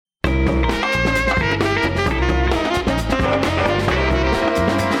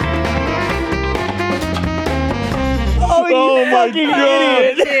fucking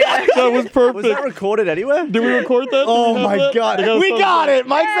idiot. That was perfect. Was that recorded anywhere? Did we record that? Oh my God. We got it.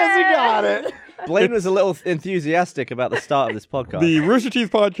 Mike says we got it. Blaine was a little enthusiastic about the start of this podcast. The Rooster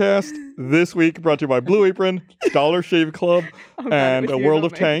Teeth podcast this week brought to you by Blue Apron, Dollar Shave Club, and A World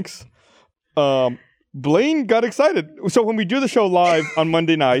of Tanks. Blaine got excited. So when we do the show live on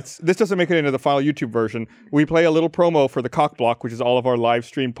Monday nights, this doesn't make it into the final YouTube version. We play a little promo for the Cock Block, which is all of our live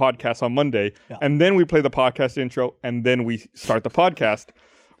stream podcasts on Monday. Yeah. And then we play the podcast intro, and then we start the podcast.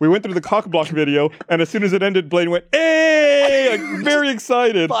 We went through the Cock Block video, and as soon as it ended, Blaine went, hey! Like, very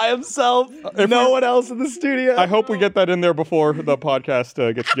excited. By himself. No one else in the studio. I hope we get that in there before the podcast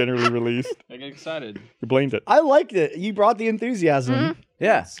gets generally released. I get excited. You blamed it. I liked it. You brought the enthusiasm. Mm-hmm.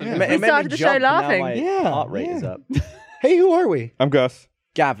 Yeah. Yeah. It made me started the show jump, and now laughing. my Yeah, heart rate is up. Hey, who are we? I'm Gus.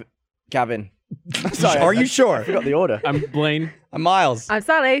 Gavin. Sorry, are you sure? I forgot the order. I'm Blaine. I'm Miles. I'm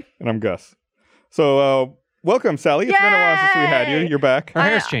Sally. And I'm Gus. So, welcome, Sally. It's been a while since we had you. Yay! You're back. Her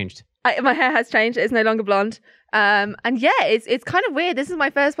hair's changed. My hair has changed. It's no longer blonde. And yeah, it's kind of weird. This is my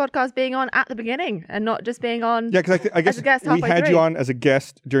first podcast being on at the beginning and not just being on. Yeah, because I guess a guest we halfway had you through. on as a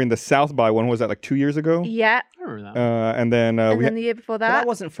guest during the South by one. Was that like 2 years ago? Yeah. I remember that. And then And we then the year before But that. that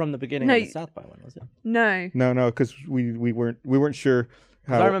wasn't from the beginning No, of the South by one, was it? No. no, because we weren't sure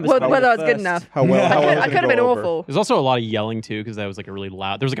 'Cause how I remember Whether spelling I the was good first- enough. how well. how well it was I could gonna have been go over. awful. There's also a lot of yelling too, because that was like a really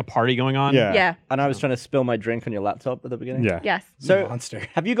loud. There was like a party going on. Yeah. Yeah. And I was trying to spill my drink on your laptop at the beginning. Yeah. Yes. So, Monster.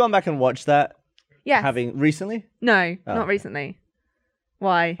 have you gone back and watched that? Yes. Having recently? No, Oh. not recently.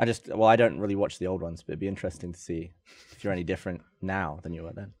 Why? I don't really watch the old ones, but it'd be interesting to see if you're any different now than you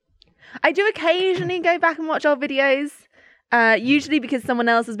were then. I do occasionally go back and watch old videos. Usually because someone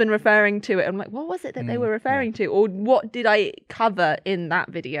else has been referring to it. I'm like, what was it that they were referring to? Or what did I cover in that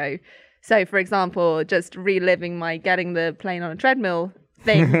video? So, for example, just reliving my getting the plane on a treadmill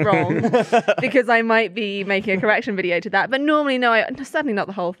thing wrong because I might be making a correction video to that. But normally, no, certainly not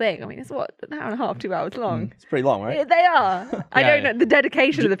the whole thing. I mean, it's what, an hour and a half, 2 hours long. It's pretty long, right? Yeah, they are. I don't know the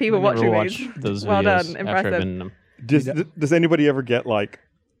dedication of the people I never watching watch these. those Well videos done, after I've impressive. been in them. Does anybody ever get like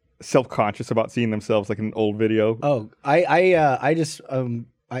self-conscious about seeing themselves like in an old video? Oh, I just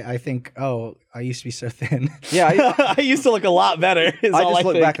I think, oh, I used to be so thin. Yeah, I used to look a lot better. Is I all just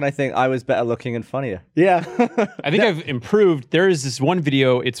look think. back and I think I was better looking and funnier. Yeah. I think I've improved. There is this one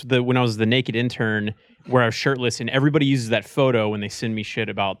video. It's when I was the naked intern where I was shirtless, and everybody uses that photo when they send me shit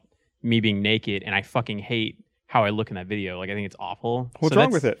about me being naked, and I fucking hate how I look in that video. Like I think it's awful. What's So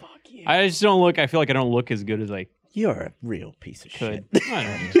wrong that's- with it? I just don't look. I feel like I don't look as good as I You're a real piece of could. shit.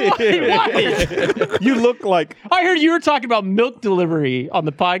 Why? You look like I heard you were talking about milk delivery on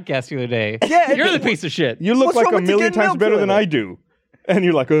the podcast the other day. Yeah, You're the piece of shit. you look What's like wrong a with you million getting times milk better than delivered? I do, and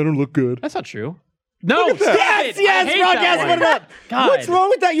you're like, I don't look good. That's not true. No, stop Yes, it. I yes, hate broadcast, that put one. it up. God. What's wrong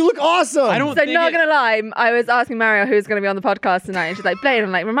with that? You look awesome. I don't So think not it- gonna lie, I was asking Mario who's gonna be on the podcast tonight, and she's like, Blaine.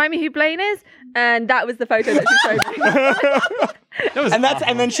 I'm like, remind me who Blaine is, and that was the photo that she showed me. That was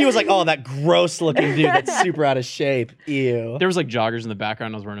And then she was like, "Oh, that gross looking dude that's super out of shape. Ew." There was like joggers in the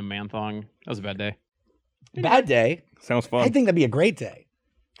background. I was wearing a man thong. That was a bad day. Bad day. Sounds fun. I think that'd be a great day.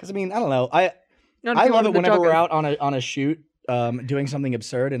 Because I mean, I don't know. I Not if I you love wanted it the whenever we're joggers. out on a shoot, doing something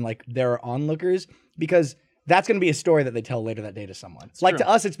absurd, and like there are onlookers, because that's going to be a story that they tell later that day to someone. Like true. to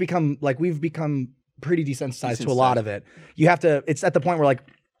us, it's become like we've become pretty desensitized to a lot of it. You have to. It's at the point where like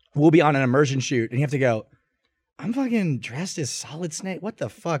we'll be on an immersion shoot, and you have to go, I'm fucking dressed as Solid Snake. What the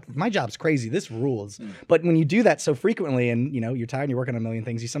fuck? My job's crazy. This rules. But when you do that so frequently and, you know, you're tired and you're working on a million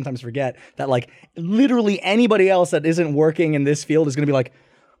things, you sometimes forget that, like, literally anybody else that isn't working in this field is going to be like,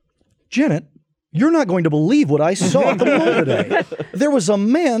 Janet, you're not going to believe what I saw at the mall today. There was a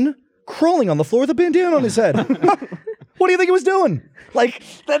man crawling on the floor with a bandana on his head. What do you think he was doing? Like,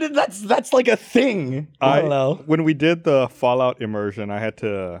 that's like a thing. I don't know. When we did the Fallout immersion, I had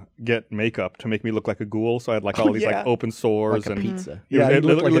to get makeup to make me look like a ghoul. So I had like all these yeah. like open sores Like a and pizza. Yeah, it you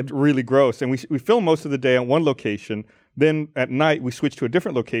look like looked really gross. And we filmed most of the day on one location. Then at night we switched to a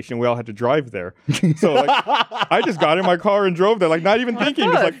different location. We all had to drive there. So like, I just got in my car and drove there, like not even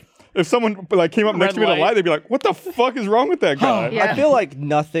thinking. Just like if someone like came up next to me at a light. light, they'd be like, "What the fuck is wrong with that guy?" Yeah. I feel like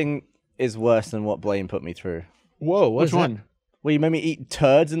nothing is worse than what Blaine put me through. Whoa, Which one? Well, you made me eat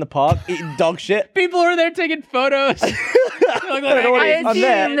turds in the park, eating dog shit. People are there taking photos. Like, I I'm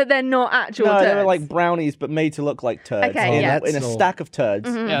there. assume that they're not actual No, they turds. were like brownies, but made to look like turds. Okay, in, yeah. in a That's stack of turds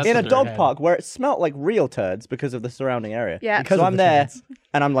Yeah, in a that's dog what park where it smelt like real turds because of the surrounding area. Yeah. Because So of I'm the there, turds.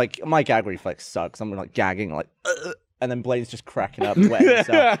 and I'm like, my gag reflex sucks. I'm like gagging, like, and then Blaine's just cracking up, wetting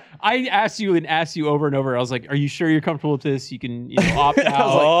himself. I asked you over and over. I was like, "Are you sure you're comfortable with this? You can opt out." I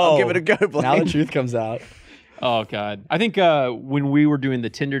was like, I'll give it a go, Blaine. Now the truth comes out. Oh God! I think when we were doing the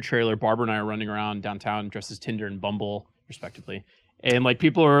Tinder trailer, Barbara and I are running around downtown dressed as Tinder and Bumble. respectively. And like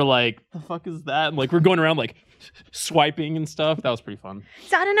people are like, the fuck is that? And like we're going around like swiping and stuff. That was pretty fun.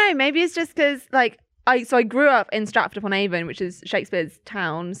 So I don't know. Maybe it's just because like I grew up in Stratford-upon-Avon, which is Shakespeare's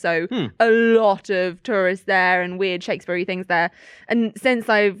town. So a lot of tourists there and weird Shakespeare-y things there. And since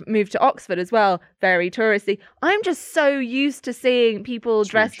I've moved to Oxford as well, very touristy, I'm just so used to seeing people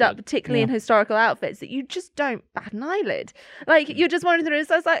dressed up, particularly in historical outfits, that you just don't bat an eyelid. Like you're just wandering through.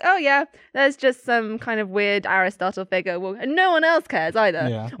 So it's like, oh yeah, there's just some kind of weird Aristotle figure. Well, and no one else cares either.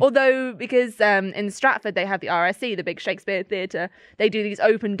 Yeah. Although because in Stratford they have the RSC, the big Shakespeare theatre. They do these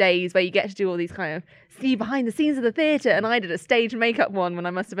open days where you get to do all these kind of see behind the scenes of the theatre, and I did a stage makeup one when I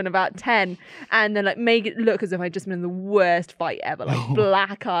must have been about 10, and then like make it look as if I'd just been in the worst fight ever, like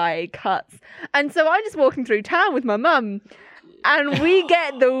black eye cuts. And so I'm just walking through town with my mum, and we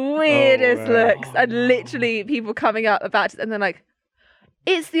get the weirdest looks, and literally people coming up about and they're like,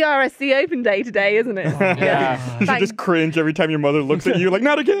 it's the RSC open day today, isn't it? Yeah. You should just cringe every time your mother looks at you, like,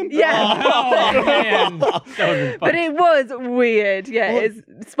 not again. Yeah. Oh, man. That would've been fun. But it was weird. Yeah,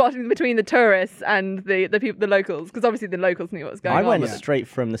 it's spotting between the tourists and the people, the locals, because obviously the locals knew what was going on. I went but- straight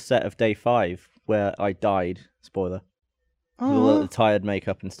from the set of day 5 where I died. Spoiler. With all the tired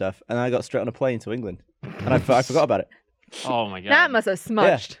makeup and stuff, and I got straight on a plane to England, and I forgot about it. Oh my god. That must have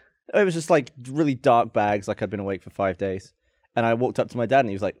smudged. It was just like really dark bags, like I'd been awake for 5 days. And I walked up to my dad, and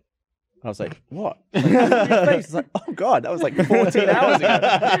he was like, I was like, what? Like, his face was like, oh God, that was like 14 hours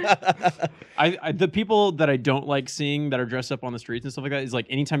ago. I the people that I don't like seeing that are dressed up on the streets and stuff like that is like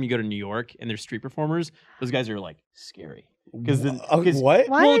anytime you go to New York and there's street performers, those guys are like scary. Because what?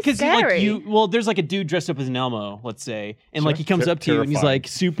 Why well, is it scary? there's like a dude dressed up as an Elmo, let's say, and like he comes up to you and he's Terrifying. like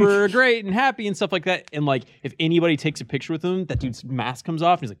super great and happy and stuff like that. And like if anybody takes a picture with him, that dude's mask comes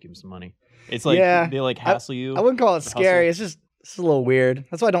off and he's like, give him some money. It's like they like hassle you. I wouldn't call it Hustle. scary. It's a little weird.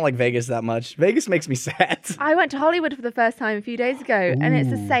 That's why I don't like Vegas that much. Vegas makes me sad. I went to Hollywood for the first time a few days ago, and it's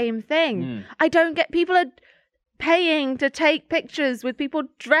the same thing. I don't get people are paying to take pictures with people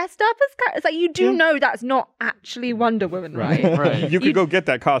dressed up as characters. It's like you do know that's not actually Wonder Woman, right? Right. You could go get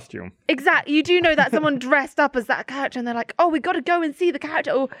that costume. Exactly. You do know that someone dressed up as that character, and they're like, "Oh, we got to go and see the character."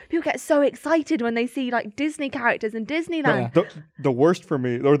 Or people get so excited when they see like Disney characters in Disneyland. The worst for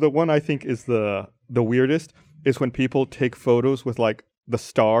me, or the one I think is the weirdest, is when people take photos with like the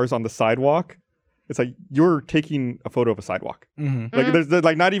stars on the sidewalk. It's like you're taking a photo of a sidewalk. Like there's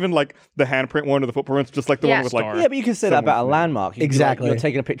like not even like the handprint one or the footprints, just like the one with like. Yeah, but you can say that about a Someone's landmark. You can be Exactly. Like, you're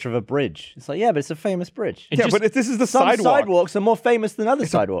taking a picture of a bridge. It's like, yeah, but it's a famous bridge. Yeah, but this is the Some sidewalk. sidewalks are more famous than other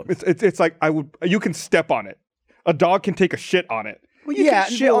sidewalks. It's like you can step on it. A dog can take a shit on it. Well, you can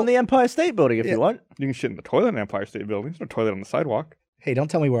shit on the Empire State Building if you want. You can shit in the toilet in Empire State Building. There's no toilet on the sidewalk. Hey,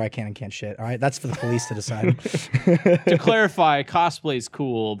 don't tell me where I can and can't shit. All right, that's for the police to decide. To clarify, cosplay is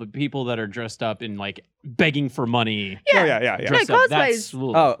cool, but people that are dressed up in like begging for money, Yeah. dressed No, up, cosplay's- that's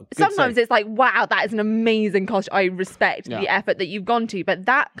Oh, good Sometimes save. it's like, wow, that is an amazing costume. I respect the effort that you've gone to. But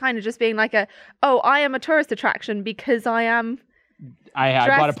that kind of just being like I am a tourist attraction because I am. I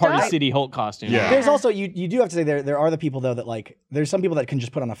bought a dressed Party up. City Hulk costume. Yeah. There's also you do have to say there are the people though that like there's some people that can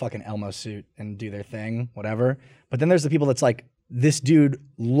just put on a fucking Elmo suit and do their thing, whatever. But then there's the people that's like, this dude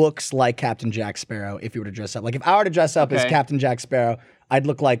looks like Captain Jack Sparrow if you were to dress up. Like if I were to dress up as Okay. Captain Jack Sparrow, I'd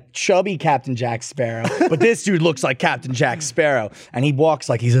look like chubby Captain Jack Sparrow. But this dude looks like Captain Jack Sparrow. And he walks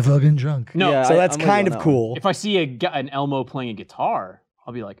like he's a fucking drunk. No, Yeah, So that's I'm with you kind on of that cool. if I see an Elmo playing a guitar,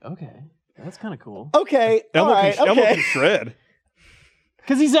 I'll be like, okay, that's kind of cool. Okay. All Elmo right. Elmo Okay. can shred.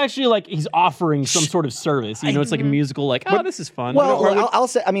 Because he's actually like, he's offering some sort of service. You know, it's like a musical, like, oh, this is fun. Well, I'll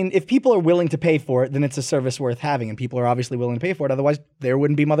say, I mean, if people are willing to pay for it, then it's a service worth having, and people are obviously willing to pay for it. Otherwise, there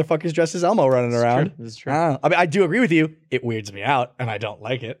wouldn't be motherfuckers dressed as Elmo running around. This is true. I mean, I do agree with you. It weirds me out, and I don't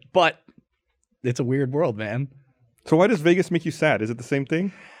like it. But it's a weird world, man. So why does Vegas make you sad? Is it the same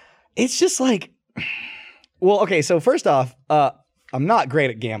thing? It's just like, well, okay. So first off, I'm not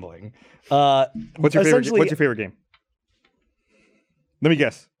great at gambling. What's your essentially- favorite game? Let me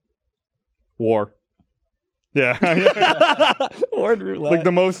guess. War. Yeah. Word roulette. Like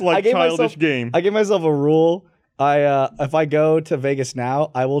the most I like gave childish myself- game. I give myself a rule. If I go to Vegas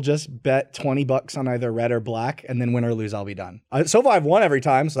now, I will just bet $20 on either red or black, and then win or lose, I'll be done. So far, I've won every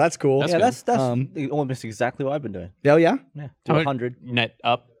time, so that's cool. That's Yeah, good. that's almost exactly what I've been doing. Oh yeah, Yeah, How do much 100. net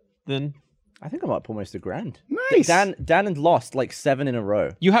up then? I think I'm up almost $1,000. nice. Dan had lost like 7 in a row.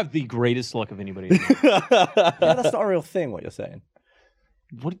 You have the greatest luck of anybody. Yeah, that's not a real thing. What you're saying,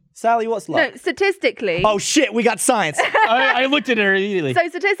 What? Sally? What's luck? No, statistically. Oh shit, we got science. I looked at her immediately. So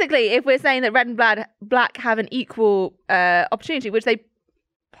statistically, if we're saying that red and black have an equal opportunity, which they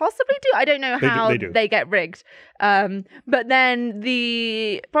possibly do, I don't know how they do. they get rigged. But then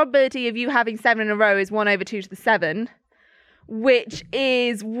the probability of you having 7 in a row is 1/2 to the 7. which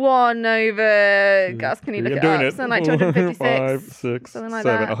is 1 over. Gus, can you look I'm it doing up? it. Something like 256. 5, 6, something like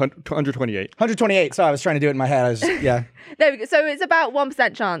 7, that. 128. 128. So I was trying to do it in my head. Yeah. There we go. So it's about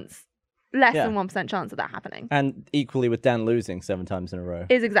 1% chance, less Yeah. than 1% chance of that happening. And equally with Dan losing 7 times in a row.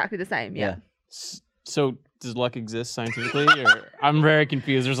 Is exactly the same. Yeah. So does luck exist scientifically? Or I'm very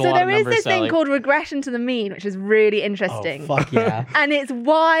confused. There's a So lot there of is numbers. this thing Sally. called regression to the mean, which is really interesting. Oh, fuck yeah. And it's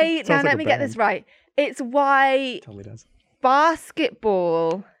why. Now like let a me get band. this right. It's why Totally does.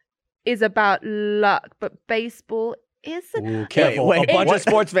 basketball is about luck, but baseball isn't. Ooh, careful. wait, a bunch it- of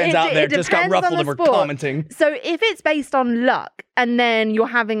sports fans it- out there it just got depends on ruffled the and were sport. commenting. So if it's based on luck and then you're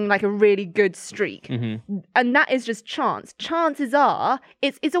having like a really good streak, and that is just chance, chances are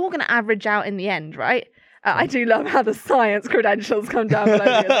it's all going to average out in the end, right? I do love how the science credentials come down below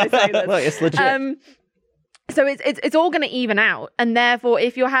me as I say this. Look, it's legit. So it's all going to even out, and therefore,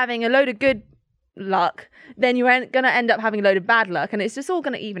 if you're having a load of good luck, then you're going to end up having a load of bad luck, and it's just all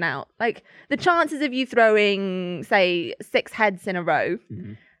going to even out. Like the chances of you throwing, say, 6 heads in a row,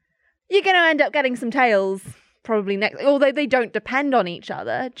 you're going to end up getting some tails probably next. Although they don't depend on each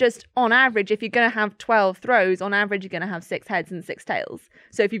other, just on average, if you're going to have 12 throws, on average, you're going to have 6 heads and 6 tails.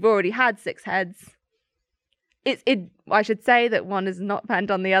 So if you've already had 6 heads, I should say that one does not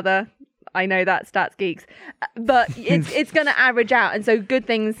depend on the other. I know that, stats geeks, but it's going to average out, and so good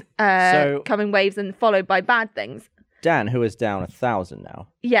things come in waves and followed by bad things. Dan, who is down 1,000 now.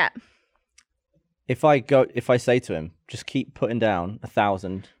 Yeah. If I say to him, just keep putting down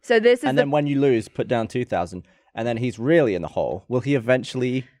 1,000, So this is and then when you lose, put down 2,000, and then he's really in the hole. Will he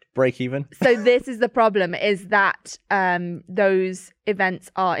eventually break even? So this is the problem: is that those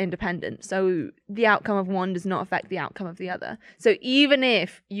events are independent. So the outcome of one does not affect the outcome of the other. So even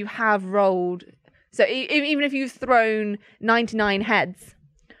if you have rolled, even if you've thrown 99 heads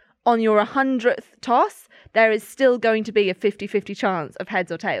on your 100th toss, there is still going to be a 50-50 chance of heads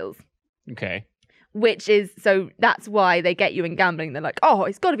or tails. Okay. Which is, so that's why they get you in gambling. They're like, oh,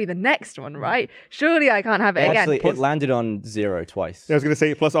 it's got to be the next one, right? Surely I can't have it Actually, again. it landed on 0 twice. I was going to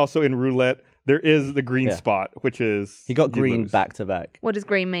say, plus also in roulette, there is the green Yeah. spot, which is He got you green lose. back to back. What does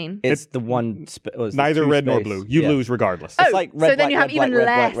green mean? It's the one. Neither red nor blue. You lose regardless. Oh, It's like red, so then black, you have red, black, even red,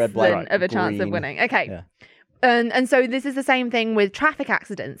 less black, red, black, than of a chance of green. winning. Okay. Yeah. And so this is the same thing with traffic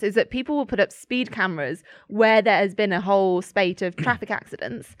accidents, is that people will put up speed cameras where there has been a whole spate of traffic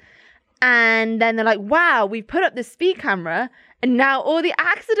accidents. And then they're like, wow, we've put up this speed camera and now all the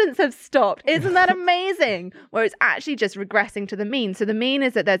accidents have stopped. Isn't that amazing? Where it's actually just regressing to the mean. So the mean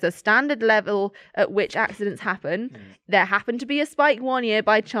is that there's a standard level at which accidents happen. There happened to be a spike one year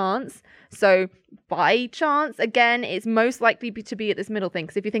by chance. So by chance, again, it's most likely to be at this middle thing.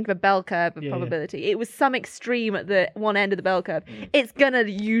 Because if you think of a bell curve of probability, it was some extreme at the one end of the bell curve. It's going to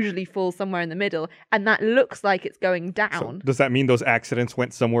usually fall somewhere in the middle. And that looks like it's going down. So does that mean those accidents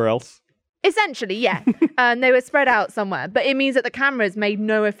went somewhere else? Essentially, yeah. They were spread out somewhere. But it means that the cameras made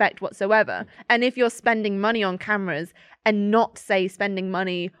no effect whatsoever. And if you're spending money on cameras and not, say, spending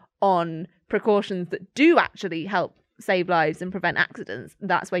money on precautions that do actually help save lives and prevent accidents,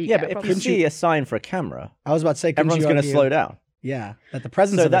 that's where you Yeah, get a but if you problem. see a sign for a camera, I was about to say, couldn't everyone's you going to argue- slow down. Yeah, that the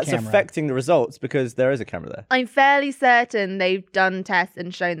presence So of that's the camera. affecting the results because there is a camera there. I'm fairly certain they've done tests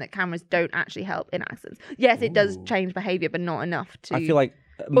and shown that cameras don't actually help in accidents. Yes, it does change behavior, but not enough to... I feel like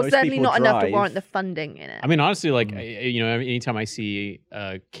Or most certainly people not enough to drive- warrant the funding in it. I mean, honestly, like, anytime I see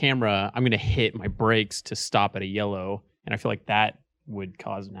a camera, I'm going to hit my brakes to stop at a yellow. And I feel like that would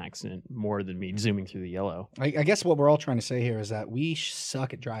cause an accident more than me zooming through the yellow. I guess what we're all trying to say here is that we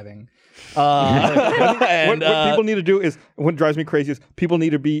suck at driving. What people need to do is, what drives me crazy is people need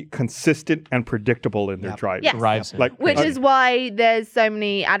to be consistent and predictable in their driving. Yes. Drives him. Like, Which is why there's so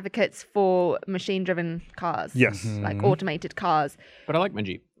many advocates for machine-driven cars. Yes. Like automated cars. But I like my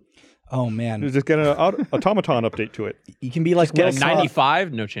Jeep. Oh man, Just get an automaton update to it. you can be like Get Will a Smith.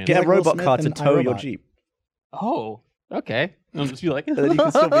 95, no chance. Get like a Will robot Smith car to in tow your iRobot. Jeep. Oh, okay. I'll just be like, And then you can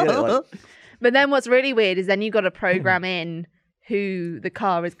still be in it. Like, But then what's really weird is then you've got to program in who the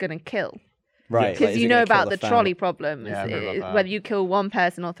car is going to kill. right. Because like, is you it know gonna kill about the family? trolley problem. Yeah, I heard about that. Whether you kill one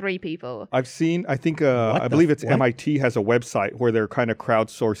person or 3 people. I've seen, I think, What I the believe it's what? MIT has a website where they're kind of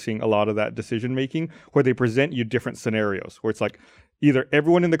crowdsourcing a lot of that decision making, where they present you different scenarios where it's like either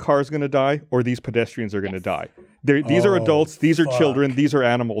everyone in the car is going to die or these pedestrians are going to die. These are Oh, adults, these are fuck. children, these are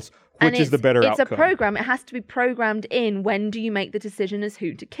animals. And Which is the better It's outcome? a program. It has to be programmed in. When do you make the decision as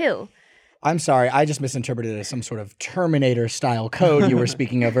who to kill? I'm sorry, I just misinterpreted it as some sort of Terminator style code you were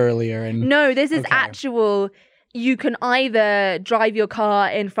speaking of earlier. And No, this is Okay. actual. You can either drive your car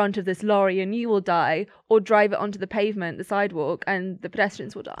in front of this lorry and you will die, or drive it onto the pavement, the sidewalk, and the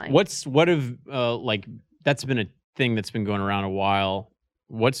pedestrians will die. what have, like, that's been a thing that's been going around a while.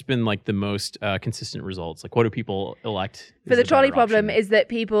 What's been like the most consistent results? Like, what do people elect? For the trolley problem is that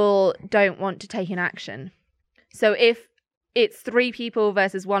people don't want to take an action. So if it's 3 people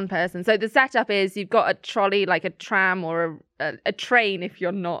versus 1 person. So the setup is you've got a trolley, like a tram or a train if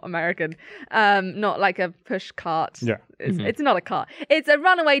you're not American, not like a push cart. Yeah. It's not a cart. It's a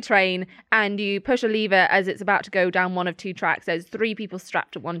runaway train, and you push a lever as it's about to go down one of 2 tracks. There's 3 people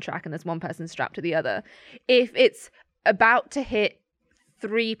strapped to one track and there's 1 person strapped to the other. If it's about to hit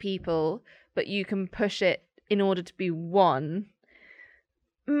 3 people, but you can push it in order to be 1,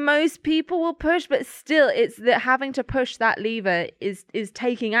 most people will push, but still it's that having to push that lever is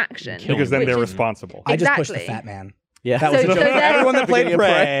taking action. Because then which they're is- responsible. I just pushed the Exactly. fat man. Yeah. That was So a joke. then- Everyone that played Beginning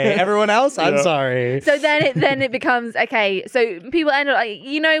of Prey. Everyone else, I'm Yeah. sorry. So then it becomes okay. So people end up like,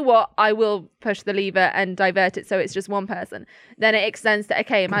 you know what? I will push the lever and divert it so it's just 1 person. Then it extends to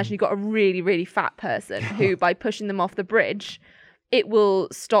okay. Imagine you've got a really really fat person who, by pushing them off the bridge, it will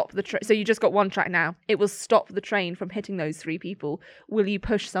stop the train. So you just got 1 track now. It will stop the train from hitting those 3 people. Will you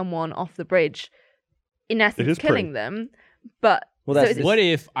push someone off the bridge? In essence, is killing them. But Well, so that's it's- What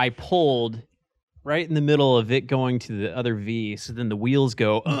if I pulled right in the middle of it going to the other V, so then the wheels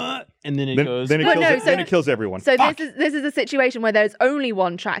go, and then it goes. Then it Well, kills no, it- so- then it kills everyone. So Fuck. this is a situation where there's only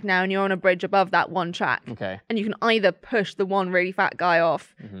 1 track now, and you're on a bridge above that 1 track. Okay. And you can either push the 1 really fat guy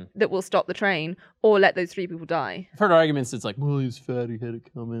off that will stop the train, or let those 3 people die. I've heard arguments. It's like, well, he's fat. He had it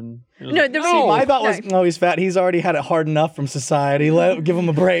coming. And I was No, like, the See, reason my thought no. was, oh, he's fat. He's already had it hard enough from society. Give him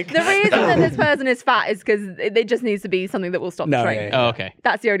a break. The reason that this person is fat is because it just needs to be something that will stop No, the train. yeah, yeah. Oh, okay.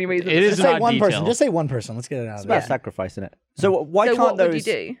 That's the only reason. It is Just an say odd 1 person. detail. Just say 1 person. Let's get it out It's of about there. sacrificing it. So why So can't what would those?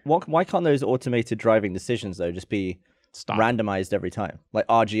 you do? Why can't those automated driving decisions though just be Stop. randomized every time? Like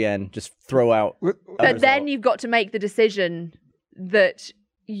RGN, just throw out. But then you've got to make the decision that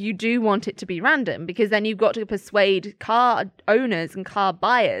you do want it to be random, because then you've got to persuade car owners and car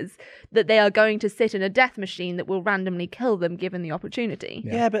buyers that they are going to sit in a death machine that will randomly kill them given the opportunity.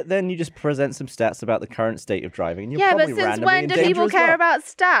 Yeah, but then you just present some stats about the current state of driving. And you're Yeah, but probably since randomly when in do danger people as care well. about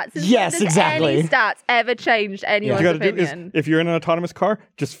stats? Since Yes, when does exactly. Any stats ever changed What anyone's you got to do is, opinion? if you're in an autonomous car,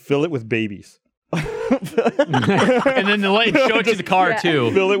 just fill it with babies. And then let it show it to the car Yeah.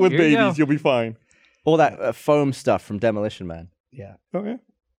 too. Fill it with Here you babies. go. You'll be fine. All that foam stuff from Demolition Man. Yeah. Oh yeah.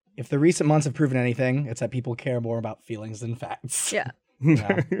 If the recent months have proven anything, it's that people care more about feelings than facts. Yeah.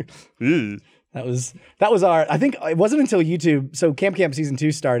 Ew. That was our. I think it wasn't until YouTube. So Camp season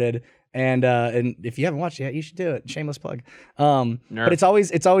 2 started, and if you haven't watched it yet, you should do it. Shameless plug. Nerf. But it's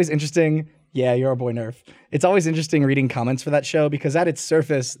always interesting. Yeah, you're our boy Nerf. It's always interesting reading comments for that show, because at its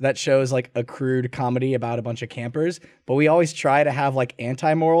surface, that show is like a crude comedy about a bunch of campers. But we always try to have like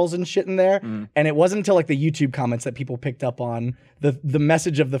anti-morals and shit in there. And it wasn't until like the YouTube comments that people picked up on the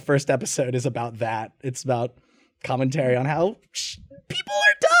message of the first episode is about that. It's about commentary on how people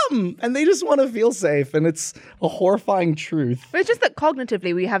are dumb and they just want to feel safe, and it's a horrifying truth. But it's just that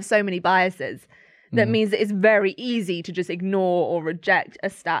cognitively we have so many biases that means that it's very easy to just ignore or reject a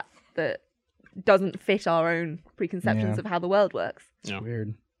stat that doesn't fit our own preconceptions Yeah. of how the world works.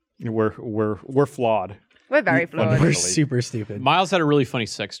 Weird. We're flawed. We're very flawed. We're Fundamentally. super stupid. Miles had a really funny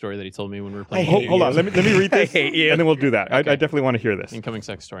sex story that he told me when we were playing. hate Hold on. Let me read this, hate you. and then we'll do that. I definitely want to hear this. Incoming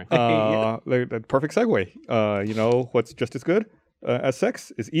sex story. The perfect segue. You know what's just as good as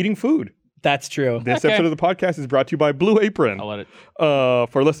sex is eating food. That's true. This Okay. episode of the podcast is brought to you by Blue Apron. I'll let it.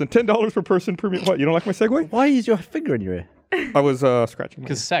 For less than $10 per person per meal. What? You don't like my segue? Why is your finger in your ear? I was scratching. My ear.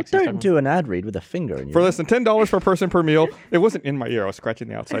 Because sex. he's talking Don't do an ad read with a finger in your For ear. less than $10 per person per meal. It wasn't in my ear. I was scratching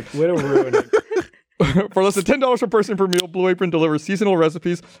the outside. Way to ruin it. For less than $10 per person per meal, Blue Apron delivers seasonal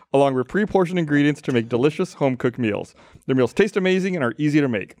recipes along with pre-portioned ingredients to make delicious home-cooked meals. Their meals taste amazing and are easy to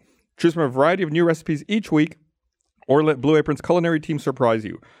make. Choose from a variety of new recipes each week, or let Blue Apron's culinary team surprise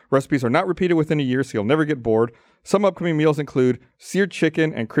you. Recipes are not repeated within a year, so you'll never get bored. Some upcoming meals include seared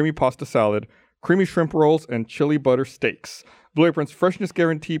chicken and creamy pasta salad, creamy shrimp rolls, and chili butter steaks. Blue Apron's freshness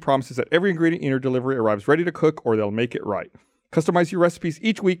guarantee promises that every ingredient in your delivery arrives ready to cook, or they'll make it right. Customize your recipes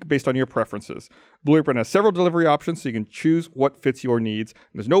each week based on your preferences. Blue Apron has several delivery options so you can choose what fits your needs.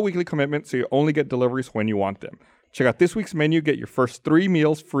 There's no weekly commitment, so you only get deliveries when you want them. Check out this week's menu. Get your first 3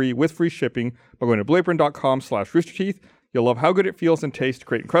 meals free with free shipping by going to blueapron.com/roosterteeth. You'll love how good it feels and tastes to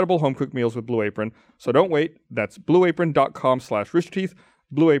create incredible home-cooked meals with Blue Apron. So don't wait. That's blueapron.com/roosterteeth.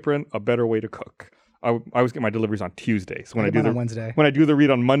 Blue Apron, a better way to cook. I always get my deliveries on Tuesdays. When I do mine the on Wednesday. When I do the read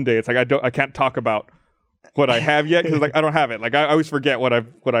on Monday, it's like I can't talk about what I have yet because like I don't have it. Like I always forget what I've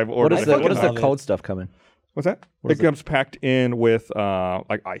ordered. What does fucking the love it. cold stuff come in? What's that? It comes packed in with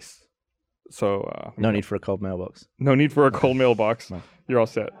like ice. So No need for a cold mailbox. no need for a cold mailbox. You're all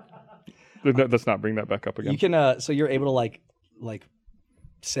set. Let's not bring that back up again. You can so you're able to like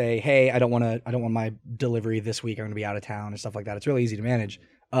say, hey, I don't want my delivery this week. I'm going to be out of town and stuff like that. It's really easy to manage.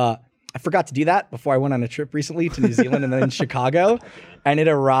 I forgot to do that before I went on a trip recently to New Zealand and then Chicago, and it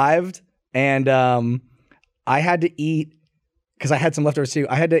arrived, and I had to eat because I had some leftovers too.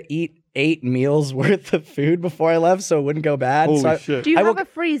 I had to eat 8 meals worth of food before I left, so it wouldn't go bad. Holy shit! Do you have a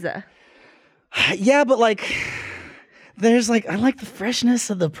freezer? Yeah, but like, there's like I like the freshness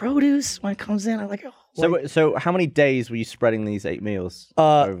of the produce when it comes in. I like it. So how many days were you spreading these 8 meals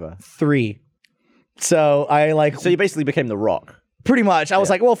over? 3. So I like. So you basically became the Rock. Pretty much. I was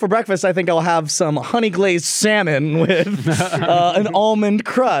like, well, for breakfast, I think I'll have some honey glazed salmon with an almond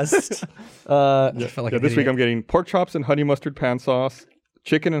crust. I felt like this week I'm getting pork chops and honey mustard pan sauce,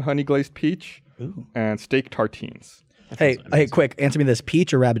 chicken and honey glazed peach, and steak tartines. Hey, quick, answer me this: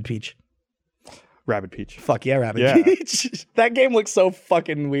 peach or rabid peach? Rabid peach. Fuck yeah, rabid peach. That game looks so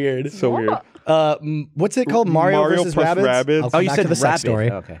fucking weird. So weird. What's it called? Mario versus plus Rabbids? Rabbids. I'll come back to the sex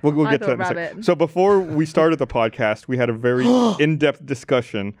story. Okay. We'll I get to that in a thought second. rabbit. So before we started the podcast, we had a very in-depth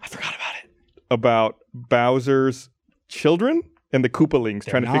discussion. I forgot about it. About Bowser's children and the Koopalings,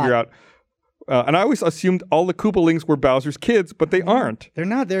 trying to figure out. And I always assumed all the Koopalings were Bowser's kids, but they aren't. They're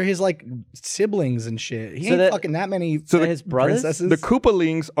not. They're his like siblings and shit. He So ain't that- fucking that many. So They're his brothers? princesses. The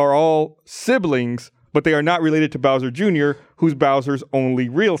Koopalings are all siblings, but they are not related to Bowser Jr., who's Bowser's only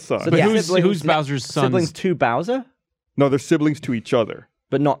real son. So But Yeah. who's Siblings- Bowser's sons? Siblings to Bowser, No, they're siblings to each other.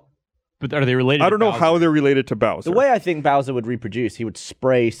 but not. But are they related? I don't to know Bowser? how they're related to Bowser. The way I think Bowser would reproduce, he would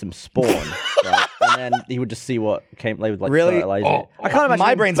spray some spawn, right? And then he would just see what came. They would like Really? fertilize it. I can't imagine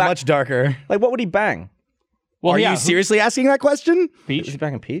My him brain's bang- much darker. Like, what would he bang? Well, Are yeah, you seriously asking that question? Is Peach. he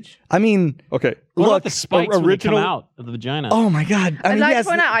banging Peach? I mean, Okay. What about look, the spikes when they come original- out of the vagina? oh my god. I I'd mean, like yes. to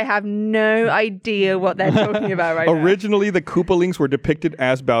point out I have no idea what they're talking about right now. Originally, the Koopalings were depicted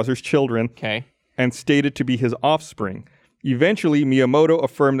as Bowser's children Okay. and stated to be his offspring. Eventually, Miyamoto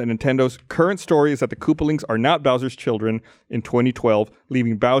affirmed that Nintendo's current story is that the Koopalings are not Bowser's children in 2012,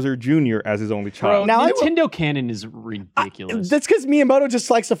 leaving Bowser Jr. as his only Bro, child. Now I Nintendo canon is ridiculous. That's because Miyamoto just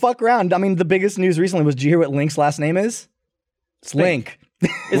likes to fuck around. I mean, the biggest news recently was, did you hear what Link's last name is? It's Link.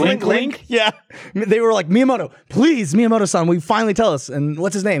 Is Link? Yeah. They were like, Miyamoto, please, Miyamoto-san, will you finally tell us? And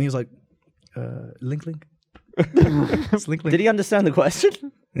what's his name? He was like, Link. It's Link. Did he understand the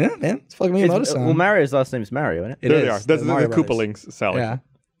question? Yeah, man. It's fucking Miyamoto-san. Well, Mario's last name is Mario, isn't it? It There is. they are. That's the Mario Brothers. Koopalings, Sally. Yeah.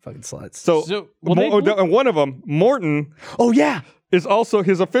 Fucking sluts. So, well, they- and one of them, Morton, Oh, yeah. is also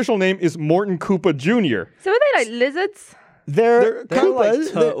his official name is Morton Koopa Jr. So are they like lizards? They're They're like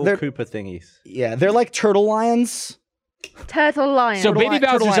Koopas. turtle They're- Koopa thingies. yeah, they're like turtle lions. Turtle lion. So Baby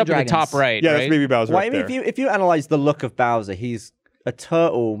Turtle Bowser's Lion up at the top Dragons. right, Yeah, right? that's Baby Bowser Well, up I mean, there. if you analyze the look of Bowser, he's a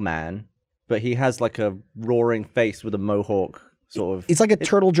turtle man, but he has like a roaring face with a mohawk, sort of. It's like a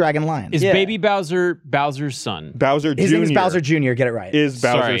turtle dragon lion. Is Yeah. Baby Bowser Bowser's son? Bowser His Jr. name is Bowser Jr. Get it right. is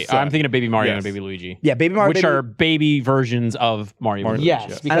Bowser's Sorry, son. I'm thinking of Baby Mario Yes. and Baby Luigi. yeah, Baby Mario. Which Baby- are baby versions of Mario. and Luigi. yes,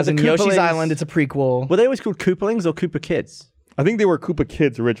 Yes. because And in the Yoshi's Koopalings- Island, it's a prequel. Were they always called Koopalings or Koopa Kids? I think they were Koopa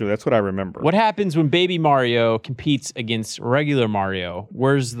Kids originally. That's what I remember. What happens when Baby Mario competes against regular Mario?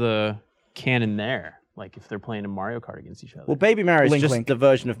 Where's the canon there? Like if they're playing a Mario Kart against each other. Well, Baby Mario is Link, just Link. the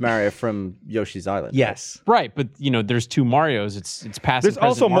version of Mario from Yoshi's Island. Yes. right, but there's two Marios. It's past. There's and present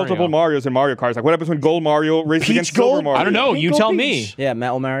also multiple Mario. Marios in Mario Karts. Like what happens when Gold Mario races Peach against Silver Gold? Mario? I don't know. Pink You Gold tell Peach. me. Yeah,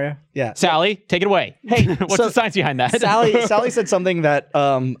 Metal Mario. Yeah. Sally, take it away. Hey, what's so the science behind that? Sally said something that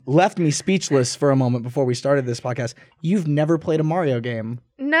left me speechless for a moment before we started this podcast. You've never played a Mario game.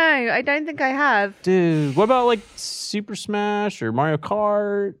 No, I don't think I have. Dude, what about like Super Smash or Mario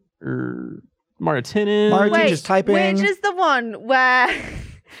Kart or Mario Tennis? Mario Wait, just type in- which is the one where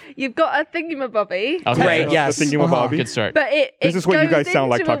you've got a thingamabobby, Okay. Great, yes. The thingamabobby. Good start. but This it is what you goes guys sound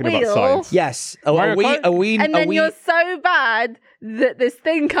like into a talking about wheel, science. Yes. Mario Kart? And then you're so bad that this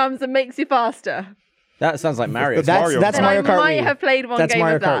thing comes and makes you faster. That sounds like Mario. That's Mario That's Then Mario I Kart might Wii. have played one That's game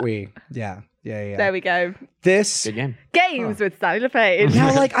Mario of Kart that. Wii. Yeah. There we go. This. Good game. Games with Sally LePage.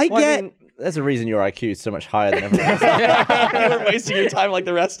 Now, like, I Well, get. mean, there's a reason your IQ is so much higher than everyone else. You're wasting your time like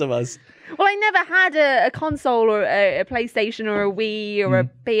the rest of us. Well, I never had a console or a PlayStation or a Wii or a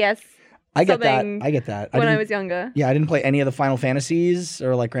PS I get that. something I get that. when I didn't- was younger. Yeah, I didn't play any of the Final Fantasies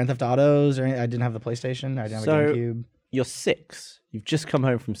or like Grand Theft Autos or I didn't have the PlayStation. I didn't have So- a GameCube. You're 6. You've just come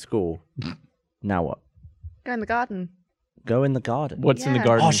home from school. Now what? Go in the garden. Go in the garden. What's in the Yeah.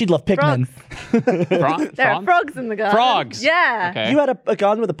 garden? Oh, she'd love Pikmin. There are frogs in the garden. Frogs? Yeah. Okay. You had a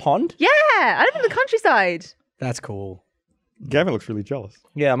garden with a pond? Yeah. I live in the countryside. That's cool. Gavin looks really jealous.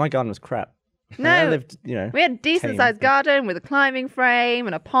 Yeah, my garden was crap. No. I lived, We had a decent Tame, sized but- garden with a climbing frame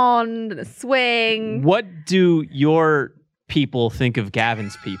and a pond and a swing. What do your people think of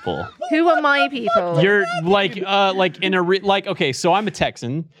Gavin's people. Who are my people? You're like in a okay. So I'm a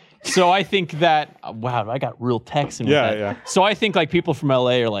Texan. So I think that wow, I got real Texan. With that. Yeah. So I think like people from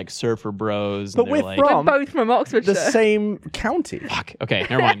LA are like surfer bros. But and they're we're like, from We're both from Oxfordshire. the same county. fuck. Okay,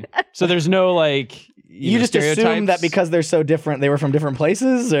 never mind. So there's no like You know, just assume stereotypes? that because they're so different, they were from different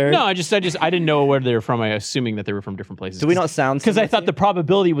places, or No, I didn't know where they were from. I assuming that they were from different places. Do we not sound? Because I similar thought to the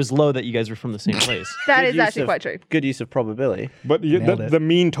probability was low that you guys were from the same place. That Good is use actually of- quite true. you? Good use of probability. But Nailed it. the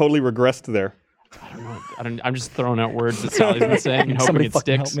mean totally regressed there. I'm just throwing out words that Sally's been saying and hoping somebody it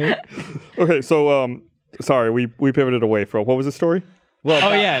fucking sticks. help me. Okay, so sorry, we pivoted away from what was the story?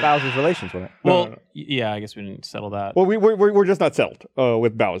 Well, Oh, yeah. Bowser's relations, wasn't it? Well, yeah, I guess we didn't settle that. Well, we're just not settled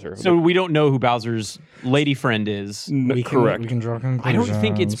with Bowser. So we don't know who Bowser's lady friend is. Correct. We can draw conclusions. I don't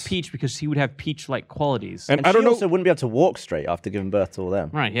think it's Peach because he would have Peach-like qualities. And And I don't she know. also wouldn't be able to walk straight after giving birth to all them.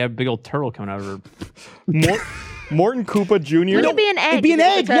 Right, he had a big old turtle coming out of her. Morton Koopa Jr. Wouldn't it be an egg? It'd be an if it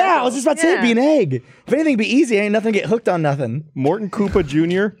egg. was a Yeah, I turtle? was just about to say it'd be an egg. If anything, it'd be easy. Ain't nothing get hooked on nothing. Morton Koopa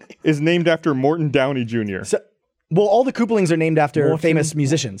Jr. is named after Morton Downey Jr. So, well, all the Koopalings are named after famous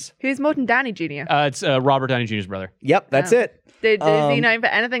musicians. Who's Morton Downey Jr.? It's Robert Downey Jr.'s brother. Yep, that's Yeah. it. Is he known for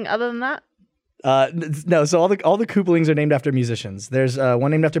anything other than that? No, so all the Koopalings are named after musicians. There's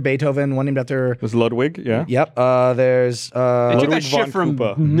one named after Beethoven, one named after. Was Ludwig? Yeah. Yep. There's They took Ludwig that shit von from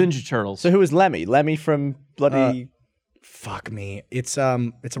Koopa. Ninja Turtles. So who was Lemmy? Lemmy from bloody fuck me. It's a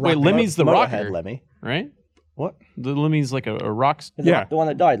rock Wait, band. Lemmy's the rocker, Motorhead Lemmy. right? What? The Lemmy's like a rock. Yeah. The one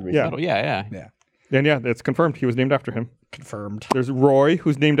that died recently. Oh, yeah. Yeah, And yeah, it's confirmed. He was named after him. confirmed. There's Roy,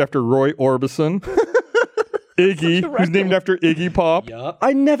 who's named after Roy Orbison. Iggy, who's named after Iggy Pop.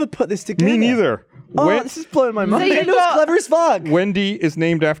 I never put this together. Me neither. Oh, Wen- this is blowing my mind. you It was got- clever as fuck. Wendy is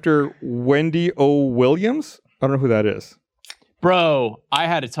named after Wendy O. Williams. I don't know who that is. Bro, I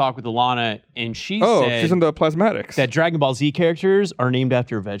had a talk with Alana, and she Oh, said she's in the Plasmatics. that Dragon Ball Z characters are named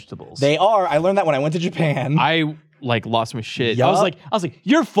after vegetables. They are. I learned that when I went to Japan. I like lost my shit. Yup. I was like,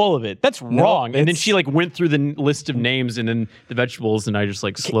 you're full of it. That's wrong. And then it's- she like went through the list of names and then the vegetables, and I just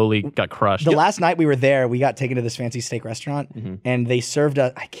like slowly got crushed. The last night we were there, we got taken to this fancy steak restaurant, and they served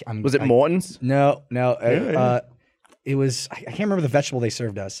us. Was it Morton's? No. It was. I can't remember the vegetable they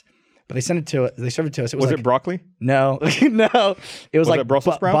served us, but they sent it to. They served it to us. It was, was like, it broccoli? No, no. It was like it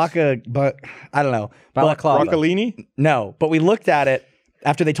Brussels sprouts? but I don't know. But, Balaclava. Broccolini? no, but we looked at it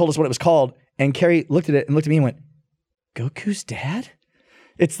after they told us what it was called, and Carrie looked at it and looked at me and went, "Goku's dad."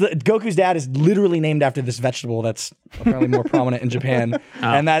 Goku's dad is literally named after this vegetable that's apparently more prominent in Japan,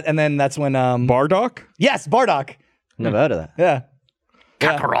 and then that's when Bardock? yes, Bardock. Never heard of that. Yeah.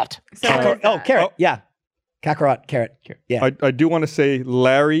 Kakarot. Carrot. Yeah. Kakarot, carrot. Yeah. I do want to say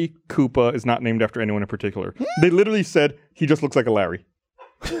Larry Koopa is not named after anyone in particular. They literally said he just looks like a Larry.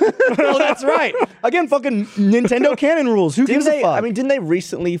 Oh, that's right. Again, fucking Nintendo canon rules. Who gives a fuck? I mean, didn't they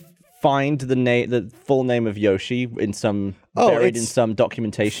recently find the full name of Yoshi in some buried in it's- some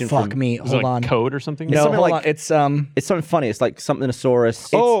documentation? fuck from, me. Was Hold it like on. code or something? No, something hold like- on. It's It's something funny. It's like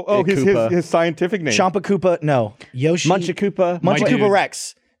something-osaurus. His scientific name. Champa Koopa. No, Yoshi. Munchakoopa. My dude. Munchakoopa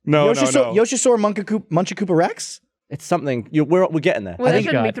Rex. No. Yoshisaur Munchakoopa Rex. It's something. We're getting there. Well, I there think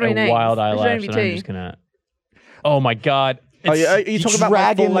shouldn't be got three a names. wild There should eyelash, only and be I'm two. just gonna. Oh my god! Are you talking about my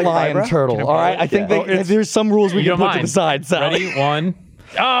Dragon full-length lion eyebrow? turtle. All right, I think it's- there's some rules we You can don't put to mind. the side. Sally. Ready? One.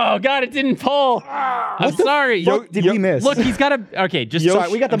 Oh god! It didn't pull. I'm sorry. What did we miss? Look, he's got a. Okay, just Yo-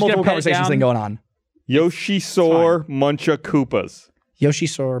 Sorry, we got the I'm just gonna multiple pat it conversations down. thing going on. Yoshisaur Munchakoopas.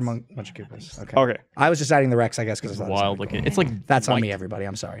 Yoshisaur Munchakoopas. Okay. Okay. I was just adding the Rex, I guess, because Wild looking. It's like That's on white. me, everybody.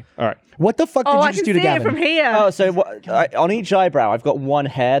 I'm sorry. All right. What the fuck did Oh, you I just can do see to it Gavin? from here. Oh, so on each eyebrow, I've got one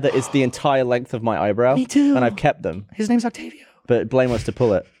hair that is the entire length of my eyebrow. Me too. And I've kept them. His name's Octavio. But Blaine wants to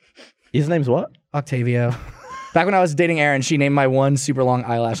pull it. His name's what? Octavio. Back when I was dating Erin, she named my one super long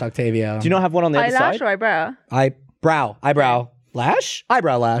eyelash Octavio. Do you not have one on the other Eyelash side? or eyebrow? Eyebrow lash?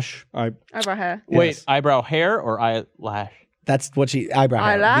 Eyebrow lash. Eyebrow hair. Wait, Yes. eyebrow hair or eyelash? That's what eyebrow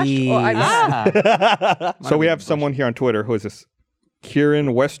hair. Eyelash or eyebrow? Ah, So we have someone here on Twitter who is this Kieran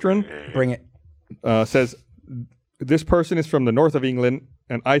Westron Bring it. says this person is from the north of England,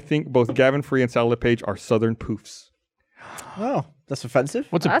 and I think both Gavin Free and Sal LePage are Southern poofs. Oh, that's offensive.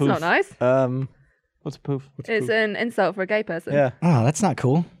 what's a That's poof? not nice. What's a poof? It's an insult for a gay person. Yeah. Oh, that's not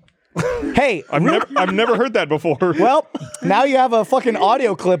cool. Hey, I've never heard that before. well, now you have a fucking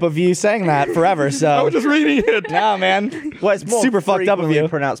audio clip of you saying that forever. I So, was just reading it. no, man. Well, it's more Super fucked up of frequently you.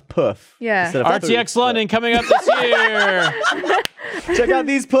 pronounced puff. Yeah. instead of RTX poof, London coming up this year. Check out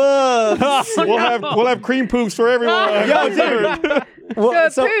these puffs. We'll have cream poofs for everyone. Yo, dude. So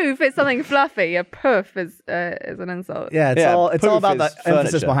a So- poof is something fluffy. A poof is an insult. Yeah, it's Yeah, all poof about the is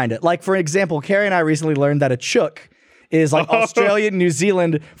emphasis furniture. behind it. Like, for example, Carrie and I recently learned that a chook is like Australia, New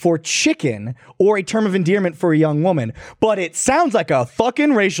Zealand for chicken, or a term of endearment for a young woman. But it sounds like a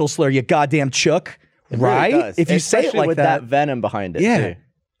fucking racial slur, you goddamn chook. Really Right? does. If you say it Especially like with that venom behind it. Yeah.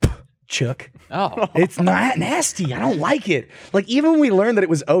 Too. chook. Oh. It's not nasty. I don't like it. Like, even when we learned that it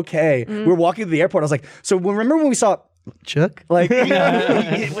was okay, we were walking to the airport. I was like, so remember when we saw Chuck? Like,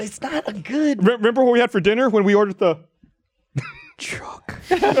 it's not a good Remember what we had for dinner when we ordered the Chuck.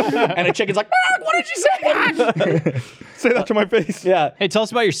 And the chicken's like, what did you say? say that to my face? Yeah. Hey, tell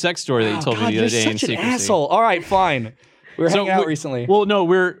us about your sex story that you told me the you're other day in such an secrecy. asshole. All right, fine. We were hanging out we- recently. Well, no,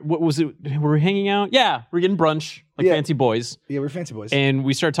 what was it? Were we hanging out? Yeah, we're getting brunch, like Yeah. fancy boys. Yeah, we're fancy boys. And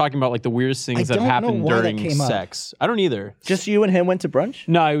we started talking about like the weirdest things I that don't know happened why that during came up. sex. I don't either. Just you and him went to brunch?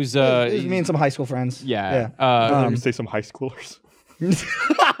 No, it was it was me and some high school friends. yeah. Let me say some high schoolers.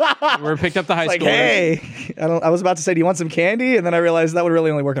 We picked up the high Like, school. hey, I was about to say, do you want some candy? And then I realized that would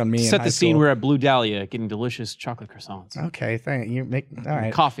really only work on me. in Set high the scene. school. We're at Blue Dahlia getting delicious chocolate croissants. Okay, thank you. Make all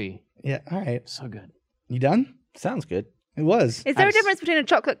right. Coffee. Yeah, all right. So good. You done? Sounds good. It was. Is there a difference between a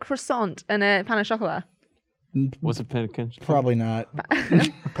chocolate croissant and a pan au chocolat? What's a pen? Probably not.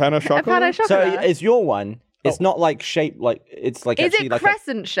 Pana A chocolate? pan au So chocolat. it's your one. It's not like shaped like it's like Is actually it like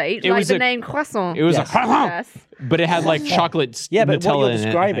crescent shaped, It like was the a- name croissant? It was Yes. a Yes. but it had like chocolate yeah, but Nutella what you're in it, I think.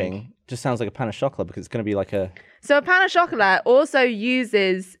 describing just sounds like a pan of chocolate because it's going to be like a So a pan au chocolat also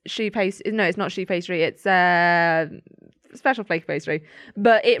uses choux pastry. No, it's not choux pastry. It's special flake pastry,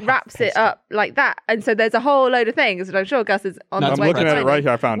 but it wraps it up like that. And so there's a whole load of things that I'm sure Gus is on I'm his way looking to at it finding, right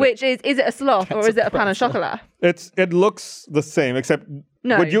here. I found it. Which is it a sloth or is it a pan au chocolat? It looks the same, except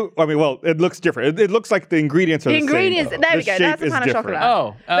No. it looks different. It looks like the ingredients are The the ingredients. same. There we The go. shape That's a is pan au different. chocolat.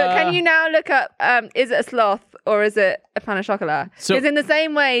 Oh, But can you now look up, is it a sloth or is it a pan au chocolat? So- Because in the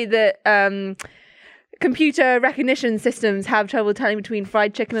same way that computer recognition systems have trouble telling between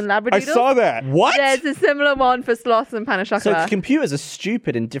fried chicken and labradoodle, I saw that. What? there's a similar one for sloths and pan au so chocolat. computers are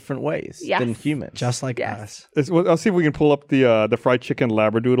stupid in different ways Yes. than humans. Just like Yes. us. I'll see if we can pull up the fried chicken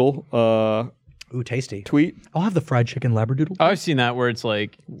labradoodle Ooh, tasty. tweet. I'll have the fried chicken labradoodle. I've seen that where it's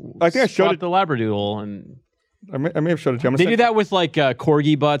like I think I showed swap it- the labradoodle, and I may have showed it to you. I'm gonna they send- do that with like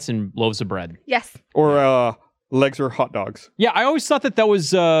corgi butts and loaves of bread. Yes. Or legs or hot dogs. Yeah, I always thought that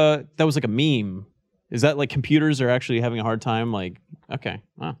was like a meme. Is that like computers are actually having a hard time? Like, okay,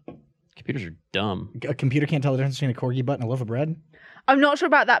 wow, computers are dumb. A computer can't tell the difference between a corgi butt and a loaf of bread. I'm not sure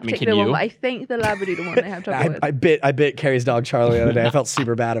about that mean, can particular one, you? but I think the labradoodle one they have trouble with. I bit Carrie's dog Charlie the other day. I felt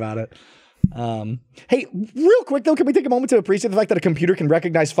super bad about it. Hey, real quick though, can we take a moment to appreciate the fact that a computer can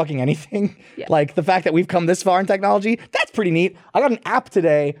recognize fucking anything? Yeah. Like the fact that we've come this far in technology, that's pretty neat. I got an app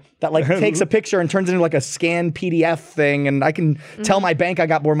today that like takes a picture and turns it into like a scanned PDF thing, and I can tell my bank I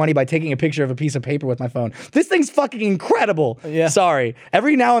got more money by taking a picture of a piece of paper with my phone. This thing's fucking incredible. Yeah. Sorry.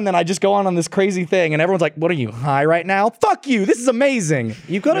 Every now and then I just go on this crazy thing, and everyone's like, "What are you, high right now?" Fuck you. This is amazing.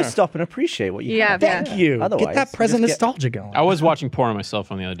 You've got to stop and appreciate what you have. Yeah. Thank you. Otherwise, Get that you present just get- nostalgia going. I was watching porn on my cell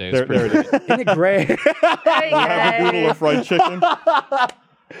phone the other day. It was There pretty it is. Isn't it great? There you Labradoodle go. or fried chicken.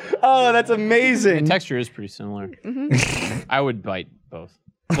 Oh, that's amazing. The texture is pretty similar. I would bite both.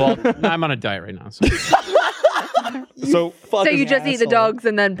 Well, I'm on a diet right now. So. So So you just eat the dogs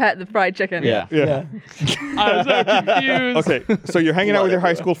and then pet the fried chicken. Yeah. yeah. I was so confused. Okay, so you're hanging out with your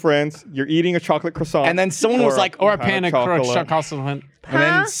high school friends. You're eating a chocolate croissant. And then someone was like, Or a pan pan of of chocolate. chocolate.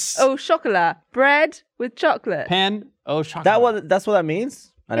 Pan au chocolat. Bread with chocolate. Pan au chocolate. That's what that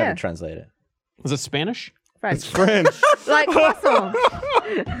means? I Yeah. never translate it. Was it Spanish? French. French. Like croissants.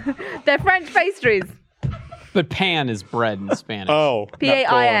 They're French pastries. But pan is bread in Spanish. Oh. not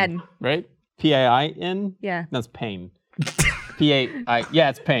P-A-I-N. Right? P-A-I-N? Yeah. That's pain. P-A-I. Yeah,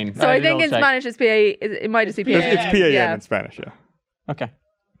 it's pain. So I think in Check. Spanish it's P-A. It might just be P-A-N. It's P-A-N Yeah. in Spanish, yeah. Okay.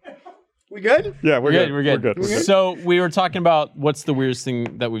 "We good? Yeah, we're good. We're good. We're good. So we were talking about what's the weirdest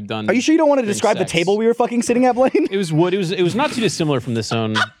thing that we've done. Are you sure you don't want to describe the sex. table we were fucking sitting at, Blaine?" It was wood. It was not too dissimilar from this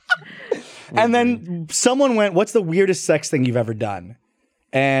own. And then someone went, "What's the weirdest sex thing you've ever done?"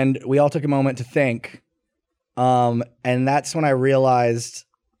 And we all took a moment to think. And that's when I realized.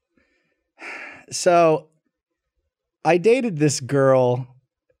 So I dated this girl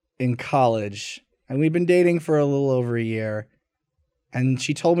in college, and we'd been dating for a little over a year. And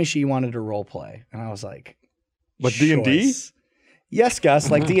she told me she wanted to role play, and I was like, Like D&D? "Choice." Yes, Gus,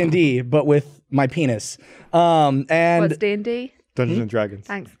 like D&D, but with my penis. And What's D&D? Dungeons and Dragons.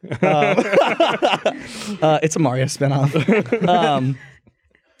 Thanks. it's a Mario spinoff.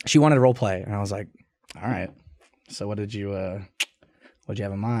 She wanted to role play, and I was like, "All right. So what did you have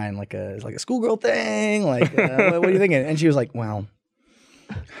in mind? Like a schoolgirl thing? Like what are you thinking?" And she was like, "Well,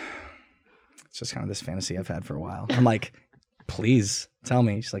 it's just kind of this fantasy I've had for a while." I'm like, "Please tell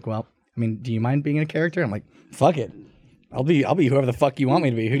me." She's like, "Well, I mean, do you mind being a character?" I'm like, "Fuck it. I'll be whoever the fuck you want me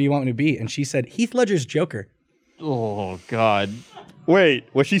to be. Who do you want me to be? And she said, Heath Ledger's Joker. Oh God. Wait,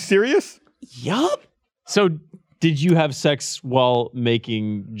 was she serious? Yup. So did you have sex while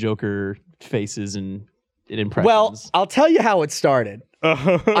making Joker faces and impressions? Well, I'll tell you how it started.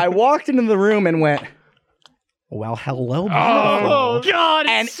 I walked into the room and went, well, hello, beautiful. oh God,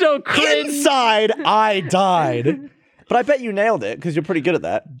 it's And so cringe. Inside, I died. But I bet you nailed it because you're pretty good at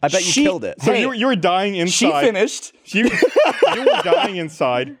that. I bet you killed it. So Hey, you were dying She inside. finished. You were dying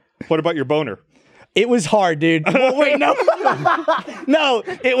inside. What about your boner? It was hard, dude. Well, wait, no, no.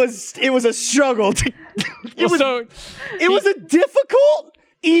 It was a struggle. It was a difficult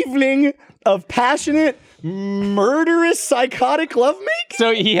evening of passionate, murderous, psychotic lovemaking.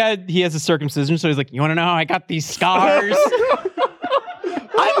 So he has a circumcision. So he's like, you want to know how I got these scars?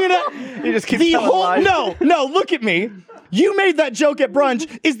 I'm gonna. You just keep The telling whole lies. no. Look at me. You made that joke at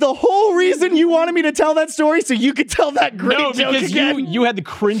brunch. Is the whole reason you wanted me to tell that story so you could tell that great No, joke because again? you had the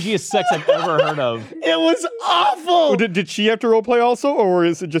cringiest sex I've ever heard of. It was awful. Did she have to role play also, or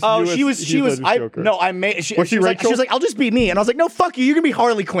is it just Oh, you as she was. Heath Ledger's I Joker? no, I made. She Was she was like, Rachel? I'll just be me, and I was like, no, fuck you. You're gonna be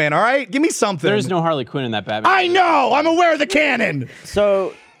Harley Quinn. All right, give me something. There's no Harley Quinn in that Batman. I know. I'm aware of the canon.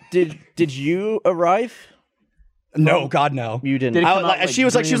 So did you arrive? No, God, no. You didn't. Did it I come was out, like, she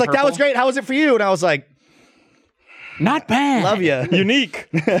was like, green and that was purple? great. How was it for you? And I was like, Not bad. love you. Unique.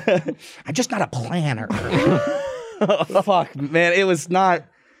 I'm just not a planner. Fuck, man. It was not.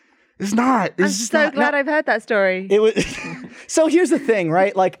 It's not. It's I'm just so not, glad not- I've heard that story. It was. So here's the thing,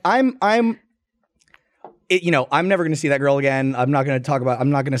 right? Like I'm never gonna see that girl again. I'm not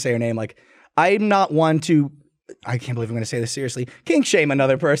gonna say her name. Like I'm not one to. I can't believe I'm gonna say this seriously. Kink shame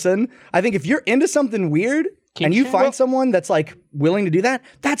another person. I think if you're into something weird and you shame? find someone that's like willing to do that,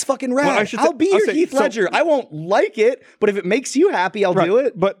 that's fucking rad. Well, I should I'll say- be I'll your say- Heath so- Ledger. I won't like it, but if it makes you happy, I'll do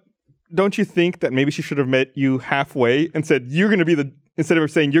it. But don't you think that maybe she should have met you halfway and said you're going to be instead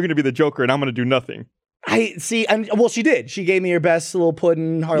of saying you're going to be the Joker and I'm going to do nothing? I see. Well, she did. She gave me her best little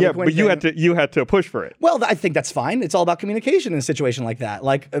pudding Harley Yeah, Quinn but you thing. had to push for it. Well, I think that's fine. It's all about communication in a situation like that.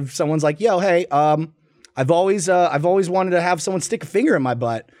 Like if someone's like, "Yo, hey, I've always wanted to have someone stick a finger in my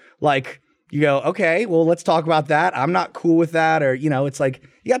butt." Like you go, "Okay, well, let's talk about that. I'm not cool with that," or it's like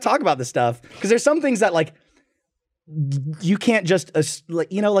you got to talk about this stuff because there's some things that like you can't just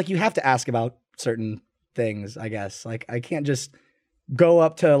like you have to ask about certain things. I guess like I can't just go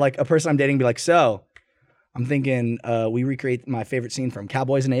up to like a person I'm dating and be like, "So, I'm thinking we recreate my favorite scene from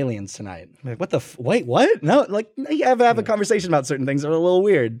Cowboys and Aliens tonight." I'm like, what the? Wait, what? No, like you have a conversation about certain things that are a little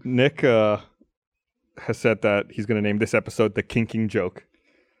weird. Nick has said that he's going to name this episode the Kinking Joke.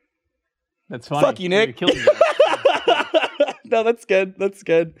 That's funny. Fuck you, Nick. You're killing me. No, that's good. That's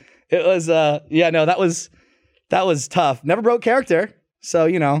good. It was that was tough. Never broke character, so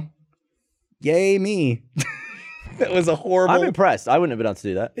yay me. It was a horrible. I'm impressed. I wouldn't have been able to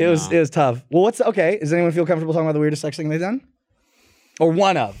do that. It was tough. Well, okay? Does anyone feel comfortable talking about the weirdest sex thing they've done, or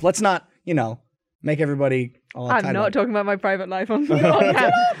one of? Let's not make everybody. All I'm uptight not about it. talking about my private life on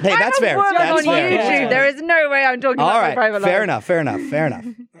podcast. Hey, that's fair. Work That's on fair. YouTube. That's fair. There is no way I'm talking All about my right, private fair life. enough. Fair enough. Fair enough.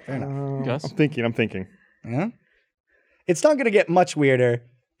 Fair enough. Gus? I'm thinking. Yeah. It's not going to get much weirder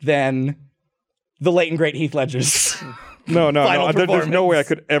than the late and great Heath Ledger's. No. Final There's no way I performance.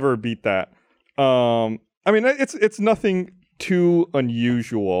 could ever beat that. I mean, it's nothing too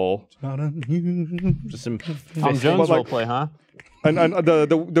unusual. Just some Tom Jones But, like- role play, huh? And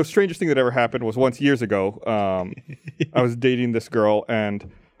the strangest thing that ever happened was once years ago. I was dating this girl, and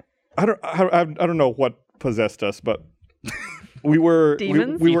I don't know what possessed us, but we were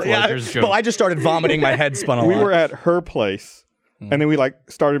Demons? we were Heath Ledger's joke. But I just started vomiting. My head spun a we lot. were at her place, and then we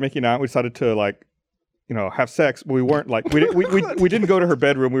started making out. We decided to have sex, but we weren't we didn't go to her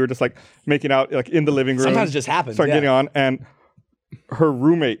bedroom. We were just making out in the living room. Sometimes it just happens. Started Yeah. getting on, and her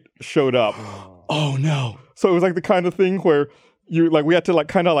roommate showed up. Oh no. So it was the kind of thing where we had to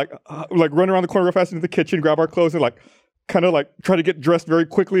run around the corner real fast into the kitchen, grab our clothes, and try to get dressed very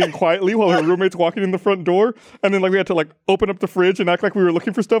quickly and quietly while her roommate's walking in the front door. And then we had to open up the fridge and act like we were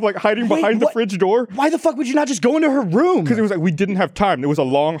looking for stuff, hiding Wait, behind the what? fridge door. Why the fuck would you not just go into her room? Because it was we didn't have time. There was a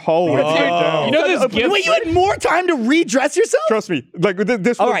long hallway to get down. You know this gift. Wait, you had more time to redress yourself? Trust me,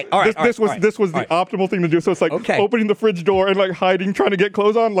 this All was right, all right, this all was right, this was all the optimal thing to do. So it's Okay. opening the fridge door and hiding, trying to get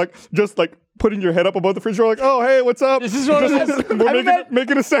clothes on, just putting your head up above the fridge door, oh hey, what's up? This is one of those- We're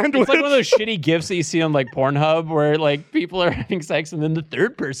making a sandwich. It's like one of those shitty gifs that you see on Pornhub where people are having sex and then the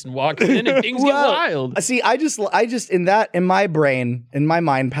third person walks in and things get Well, wild. See, I just in my brain, in my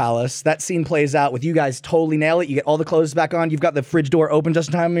mind palace, that scene plays out with you guys totally nail it. You get all the clothes back on. You've got the fridge door open just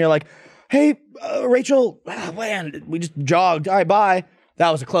in time, and you're like, "Hey, Rachel, man, we just jogged. All right, bye." That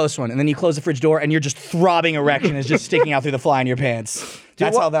was a close one. And then you close the fridge door, and your just throbbing erection is just sticking out through the fly in your pants.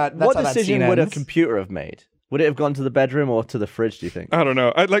 That's what, how that. That's what how that decision scene would a ends. computer have made? Would it have gone to the bedroom or to the fridge? Do you think? I don't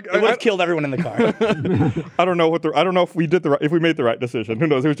know. It would have killed everyone in the car. I don't know I don't know if we did if we made the right decision. Who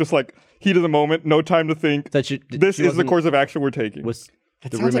knows? It was just like heat of the moment, no time to think. That This is the course of action we're taking. Was the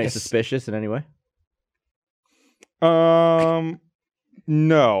sounds like roommate a suspicious in any way?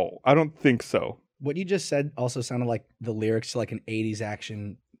 No, I don't think so. What you just said also sounded like the lyrics to like an 80s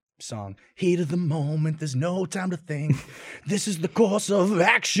action song. Heat of the moment, there's no time to think. This is the course of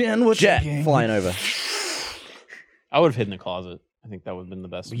action. We're Jet taking. flying over. I would have hidden in the closet. I think that would have been the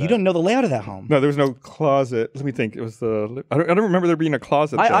best. You bet. don't know the layout of that home. No, there was no closet. Let me think. It was the. I don't remember there being a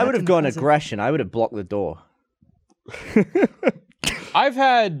closet. I there. would have gone aggression. I would have blocked the door. I've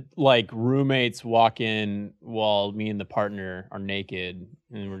had like roommates walk in while me and the partner are naked,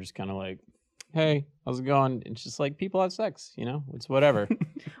 and we're just kind of like, "Hey, how's it going?" And it's just like people have sex, you know, it's whatever.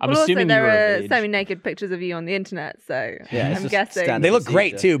 I'm Well, assuming also you were of there are age. semi-naked pictures of you on the internet, so Yeah, it's I'm just guessing. standard. They look Procedure.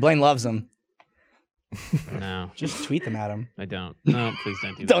 great too. Blaine loves them. No, Just tweet them at him. I don't. No, please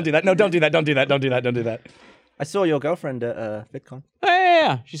don't do that. Don't do that. No, don't do that. Don't do that. Don't do that. Don't do that. I saw your girlfriend at VidCon. Oh,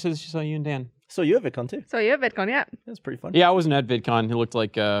 yeah. She says she saw you and Dan. I saw you at VidCon too. So you're at VidCon, yeah. That was pretty fun. Yeah, I wasn't at VidCon. It looked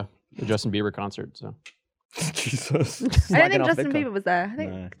like a Justin Bieber concert. So. Jesus. I don't think Slagging off Justin VidCon. Bieber was there. I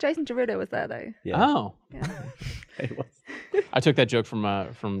think No. Jason Derulo was there though. Yeah. Oh, Yeah. It was. I took that joke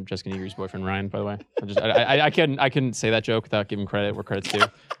from Jessica Neger's boyfriend Ryan. By the way, I couldn't say that joke without giving credit where credit's due.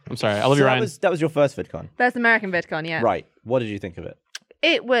 I'm sorry. I love So you, Ryan. that was your first VidCon, First American VidCon, yeah. right? What did you think of it?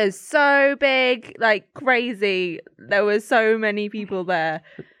 It was so big, like crazy. There were so many people there.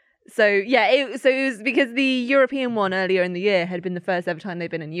 So yeah, it was because the European one earlier in the year had been the first ever time they've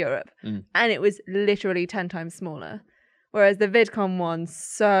been in Europe, and it was literally 10 times smaller. Whereas the VidCon one,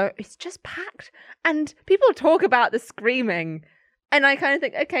 so it's just packed, and people talk about the screaming, and I kind of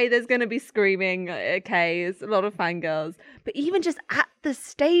think, okay, there's going to be screaming, okay, it's a lot of fangirls, but even just at the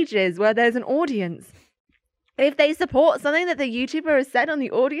stages where there's an audience, if they support something that the YouTuber has said on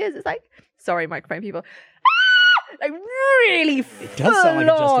the audience, it's like, sorry, microphone people. Like really It does sound like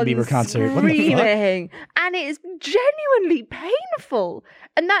a Justin Bieber concert. What the fuck? screaming, and it is genuinely painful.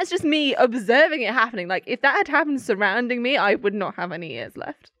 And that's just me observing it happening. Like if that had happened surrounding me, I would not have any ears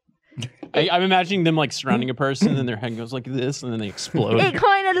left. I'm imagining them like surrounding a person, and their head goes like this, and then they explode. It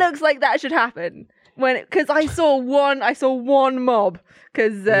kind of looks like that should happen because I saw one mob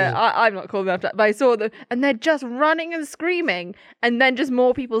because I'm not cool enough to, but I saw them and they're just running and screaming, and then just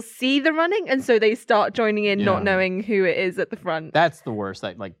more people see the running, and so they start joining in, not knowing who it is at the front. That's the worst.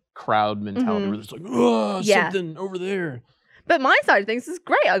 That like crowd mentality where it's like, oh, Yeah. something over there. But my side of things is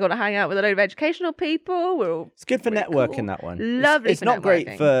great. I got to hang out with a load of educational people. We're all It's good for really networking, cool. that one. Lovely It's for not great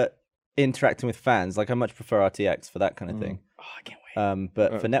networking. for interacting with fans. Like I much prefer RTX for that kind of thing. Oh, I can't wait.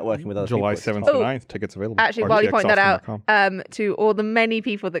 But for networking with other July people, 7th it's to fun. 9th. Tickets available. Actually, while you point that out, rtxaustin.com. to all the many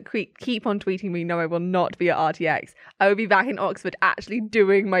people that keep on tweeting me, no, I will not be at RTX. I will be back in Oxford actually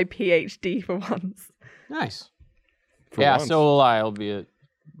doing my PhD for once. Nice. For yeah, once. so will I. I'll be a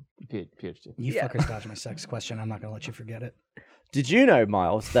PhD. You Yeah. fuckers dodged my sex question. I'm not going to let you forget it. Did you know,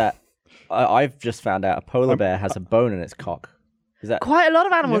 Miles, that I've just found out a polar bear has a bone in its cock? Is that Quite a lot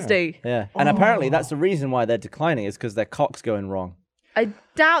of animals Yeah. do. yeah? And apparently that's the reason why they're declining is because their cock's going wrong. I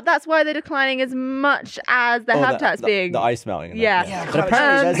doubt that's why they're declining as much as their Oh, habitat's being. the ice melting. and Yeah. that. Yeah, But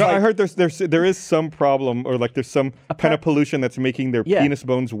apparently there's No, I like, heard there is some problem or like there's some kind of pollution that's making their Yeah. penis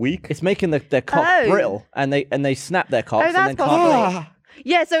bones weak. it's making their cock Oh. brittle, and they snap their cocks and that's then can't possible. breathe.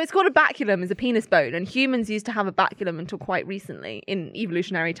 Yeah, so it's called a baculum, is a penis bone, and humans used to have a baculum until quite recently in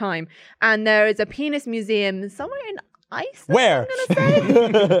evolutionary time. And there is a penis museum somewhere in Iceland, Where? I'm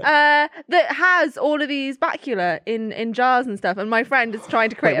gonna say, that has all of these bacula in jars and stuff. And my friend is trying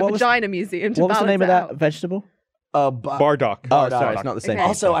to create what a was- vagina museum to What was the balance name of it that out. vegetable? Bardock. Oh, sorry, it's not the same. Okay. thing.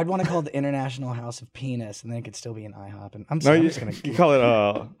 Also, I'd want to call it the International House of Penis, and then it could still be an IHOP. And I'm No, sorry, I'm you, just going you call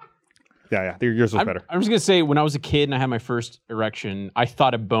it yeah. Yours was I'm, better. I'm just gonna say, when I was a kid and I had my first erection, I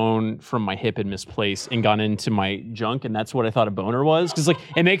thought a bone from my hip had misplaced and gone into my junk, and that's what I thought a boner was. Because like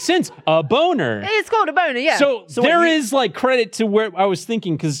it makes sense, a boner. It's called a boner, yeah. So there is like credit to where I was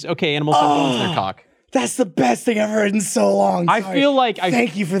thinking, because okay, animals have bones in their cock. That's the best thing I've heard in so long. I Sorry. feel like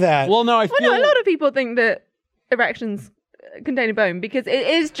Thank you for that. Well, no, I well, feel no, a lot of people think that erections contain a bone because it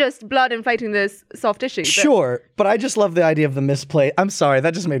is just blood inflating this soft tissue. But Sure, but I just love the idea of the misplay. I'm sorry,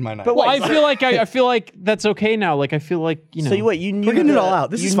 that just made my night. Well, I feel like I feel like that's okay now. Like I feel like you know. So you knew We're getting it the- all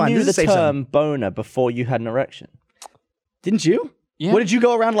out. This you is fine. knew This is the safe zone. term boner before you had an erection. Didn't you? Yeah. What did you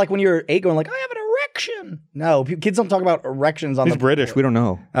go around like when you were 8 going like, I have an erection. No, kids don't talk about erections on He's the British. We don't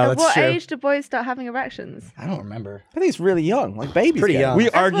know. Oh, At that's what true. age do boys start having erections? I don't remember. I think it's really young, like babies. Pretty get young. We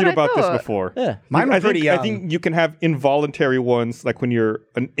That's argued what I about this thought. before. Yeah. Mine were pretty young. I think you can have involuntary ones, like when you're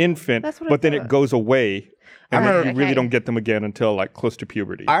an infant, That's what I but then thought. it goes away, and then you really Okay. don't get them again until like close to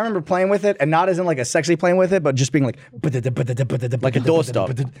puberty. I remember playing with it, and not as in like a sexually playing with it, but just being like Like a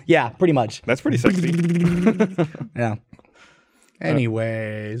doorstop. Yeah, pretty much. That's pretty sexy. Yeah.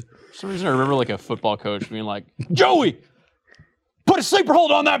 Anyways, For some reason, I remember like a football coach being like, "Joey, put a sleeper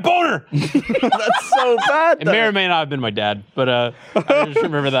hold on that boner." That's so bad. It may or may not have been my dad, but I just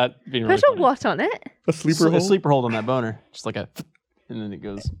remember that being really Put a funny. what on it? A sleeper A hole. sleeper hold on that boner, just like a, and then it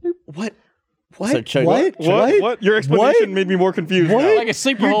goes what? What? So choke- what? What? Your explanation made me more confused. What? now. like a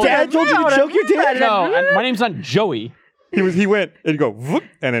sleeper Your hold. dad told you to choke your dad? No, my name's not Joey. He went and go whoop,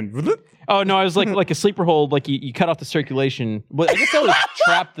 and then whoop. Oh no, I was like a sleeper hold, like you cut off the circulation. Well, I guess that would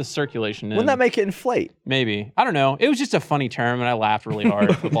trap the circulation in. Wouldn't that make it inflate? Maybe. I don't know. It was just a funny term, and I laughed really hard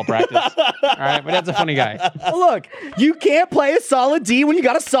at football practice. All right, my dad's a funny guy. Look, you can't play a solid D when you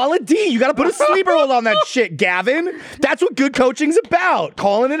got a solid D. You got to put a sleeper hold on that shit, Gavin. That's what good coaching's about.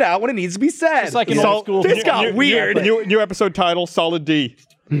 Calling it out when it needs to be said. It's like an old school. This got weird. New episode title: Solid D.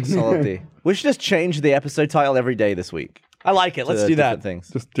 Solid D. We should just change the episode title every day this week. I like it. Let's to do different that. Things.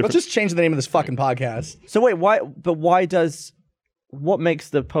 Just Let's different. just change the name of this fucking podcast. So wait, why? But why does? What makes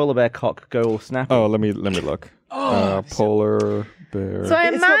the polar bear cock go all snappy? Oh, let me look. Polar bear. So I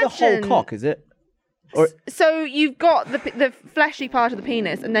it's not the whole imagine. cock, is it? Or So you've got the fleshy part of the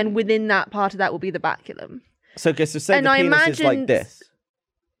penis, and then within that part of that will be the baculum. so say And the I penis is like imagined- this.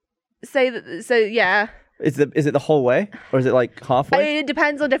 Say that. So yeah. Is it the whole way, or is it like I halfway? mean, it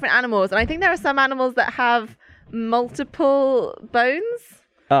depends on different animals, and I think there are some animals that have multiple bones.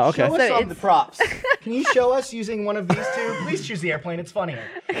 Oh, okay. Show us So some of it's- the props. Can you show us using one of these two? Please choose the airplane. It's funnier.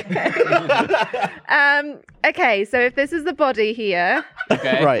 Okay, so if this is the body here,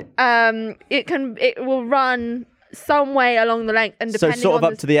 Okay. Right. it will run some way along the length, and So depending sort of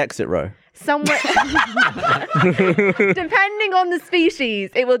on up to the exit row. somewhere depending on the species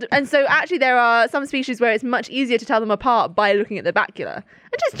it will and so actually there are some species where it's much easier to tell them apart by looking at the bacula,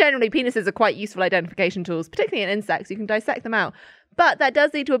 and just generally penises are quite useful identification tools, particularly in insects. You can dissect them out, but that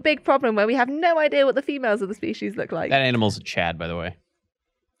does lead to a big problem where we have no idea what the females of the species look like. That animal's a chad, by the way.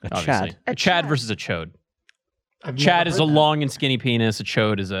 A Obviously. chad. A chad versus a chode. Chad is a long and skinny penis. A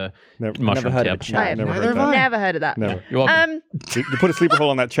chode is a mushroom heard of tip. a chad. I have Never Neither heard have that. I. never heard of that. Never. You're welcome. You put a sleeper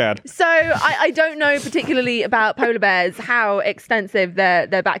hole on that Chad. So I don't know particularly about polar bears how extensive their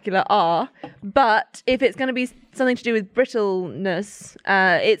bacula are, but if it's going to be something to do with brittleness,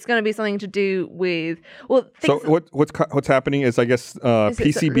 it's going to be something to do with So things, what's happening is, I guess, Is it lack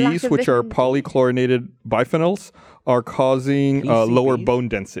PCBs, of which are vitamin- polychlorinated biphenyls, are causing lower PCBs? bone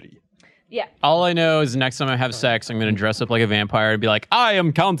density. yeah. All I know is next time I have sex, I'm going to dress up like a vampire and be like, I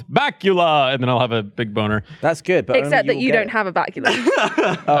am Count Bacula. And then I'll have a big boner. That's good, but Except that will you get don't it. have a bacula.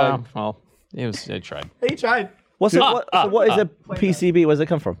 Well, I tried. He tried. What's what is a PCB? Where does it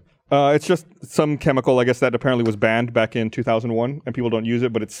come from? It's just some chemical, I guess, that apparently was banned back in 2001, and people don't use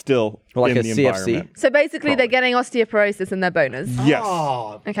it, but it's still Like in a the CFC? environment. So basically, they're getting osteoporosis in their boners. Yes.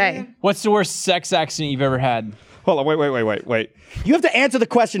 Oh, Okay. What's the worst sex accident you've ever had? Hold on, wait. you have to answer the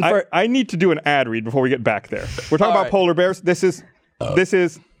question first. I need to do an ad read before we get back there. We're talking about polar bears. This is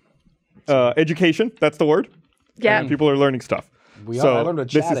education. That's the word. Yeah. And people are learning stuff. We are. I learned what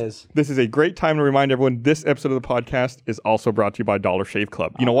chat is. This is a great time to remind everyone this episode of the podcast is also brought to you by Dollar Shave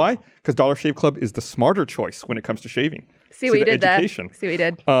Club. You know why? Because Dollar Shave Club is the smarter choice when it comes to shaving. See what you the did education. there. See what you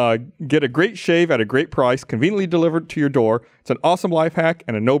did. Get a great shave at a great price, conveniently delivered to your door. It's an awesome life hack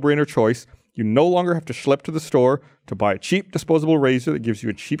and a no-brainer choice. You no longer have to schlep to the store to buy a cheap disposable razor that gives you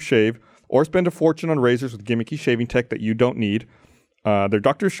a cheap shave, or spend a fortune on razors with gimmicky shaving tech that you don't need. Their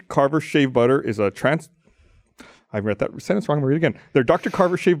Dr. Carver Shave Butter is I read that sentence wrong. I'm going to read it again. Their Dr.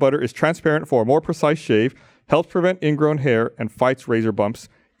 Carver Shave Butter is transparent for a more precise shave, helps prevent ingrown hair, and fights razor bumps.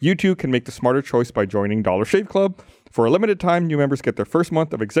 You too can make the smarter choice by joining Dollar Shave Club. For a limited time, new members get their first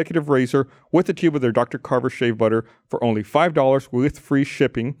month of Executive Razor with a tube of their Dr. Carver Shave Butter for only $5 with free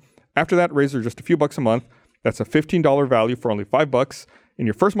shipping. After that, razor just a few bucks a month. That's a $15 value for only $5. In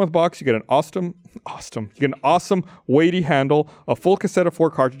your first month box, you get an awesome, weighty handle, a full cassette of 4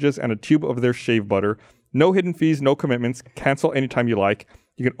 cartridges, and a tube of their shave butter. No hidden fees, no commitments. Cancel anytime you like.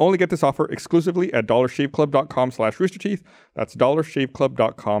 You can only get this offer exclusively at dollarshaveclub.com/roosterteeth. That's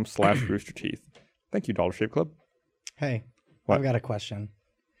dollarshaveclub.com/roosterteeth. Thank you, Dollar Shave Club. Hey, What? I've got a question.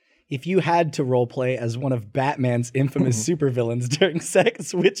 If you had to roleplay as one of Batman's infamous supervillains during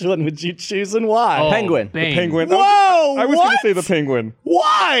sex, which one would you choose and why? Penguin. Bane. Penguin. Whoa! I was going to what? say the penguin.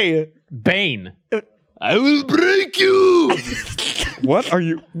 Why? Bane. I will break you. What are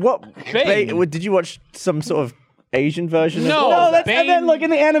you? What? Bane. Did you watch some sort of Asian version? No. No, that's, Bane- and then look in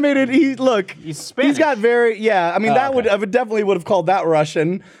the animated. He's Spanish. He's got very I mean I would definitely would have called that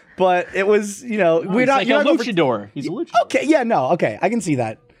Russian, but it was we're He's not like you're a not going for- luchador. He's a luchador. Okay, yeah, no, okay, I can see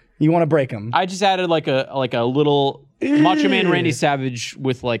that. You want to break him? I just added like a little Macho Man Randy Savage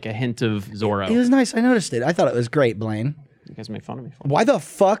with like a hint of Zorro. It was nice. I noticed it. I thought it was great, Blaine. You guys make fun of me for it. Why the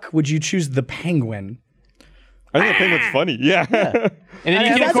fuck would you choose the penguin? I think the penguin's funny. Yeah. And then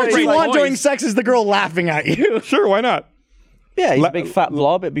you can That's what incorporate you want toys. during sex is the girl laughing at you. Sure, why not? Yeah, he's a big fat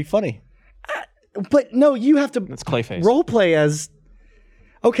blob. It'd be funny. But no, you have to That's Clayface. role play as.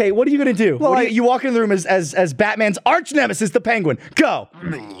 Okay, what are you gonna do? Well, you walk in the room as Batman's arch nemesis, the Penguin. Go.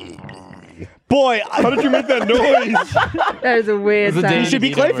 Boy, How did you make that noise? That is a weird It's a sound. you should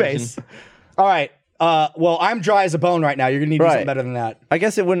be DeVito Clayface. version. All right. Well, I'm dry as a bone right now. You're gonna need to do Right. something better than that. I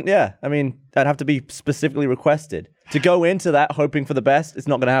guess it wouldn't. Yeah, I mean, that'd have to be specifically requested to go into that hoping for the best. It's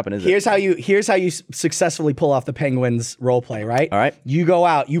not going to happen, is it? Here's how you successfully pull off the Penguins role play, right? All right. You go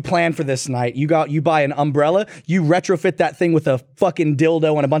out, you plan for this night. You buy an umbrella, you retrofit that thing with a fucking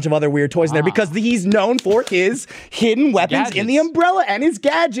dildo and a bunch of other weird toys in there because he's known for his hidden weapons in the Gadgets. umbrella and his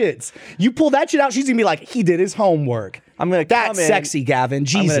gadgets. You pull that shit out, she's gonna be like, he did his homework. I'm gonna That's come in, sexy, Gavin. I'm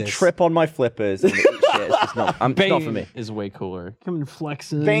Jesus. going to trip on my flippers and eat shit. It's just not, it's Bane not for me. is way cooler. Come and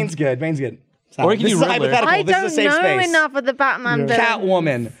flex in. Bane's good. Bane's good. Or you can this do is a Riddler. hypothetical. I this don't is a safe know space. enough of the Batman villains.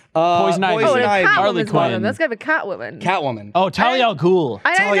 Catwoman. Poison Ivy. Oh, Poison no, Ivy. Harley Catwoman's one of them. Quinn. Let's go for Catwoman. Catwoman. Oh, Talia al Ghul.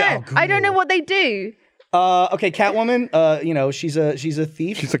 I don't Talia know. al Ghul. I don't know what they do. Okay, Catwoman. She's a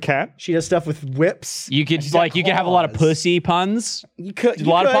thief. She's a cat. She does stuff with whips. You could She's got you could have a lot of claws. pussy puns. You could. There's a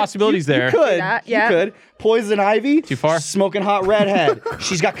lot of possibilities You there. could. that, yeah. You could. Poison Ivy. Too far? Smoking hot redhead.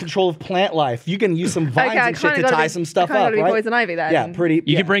 She's got control of plant life. You can use some vines I and shit kinda to gotta tie be- some stuff I kinda up, gotta be right? Poison Ivy then. Yeah, pretty.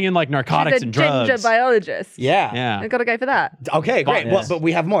 You could bring in like narcotics She's a and ginger drugs. biologist. Yeah. Yeah. I gotta go for that. Okay, great. Yes. Well, but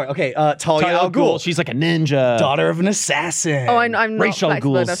we have more. Okay, Talia Talia al Ghul. She's like a ninja. Daughter of an assassin. Oh, I'm not Rachel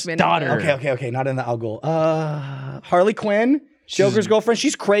flexible Ghul's enough to be a ninja. daughter. Okay. Not in the Al Ghul. Harley Quinn. Joker's girlfriend.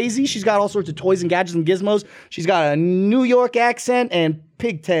 She's crazy. She's got all sorts of toys and gadgets and gizmos. She's got a New York accent and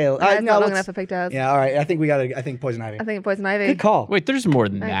pigtail. Yeah, it's not long let's- enough for pigtails. Yeah, all right. I think Poison Ivy. I think Poison Ivy. Good call. Wait, there's more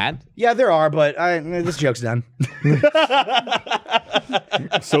than that. Yeah, there are, but this joke's done.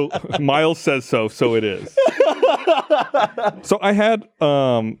 So Miles says so it is. So I had,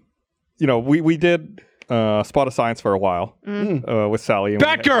 we did Spot of Science for a while with Sally. And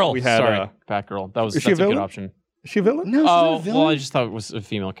Batgirl. We had, Sorry, Batgirl. That's she a a good villain? option. is she a villain? No, she's not a Oh, villain. well, I just thought it was a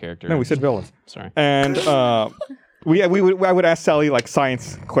female character. No, we said villains. Sorry. And I would ask Sally like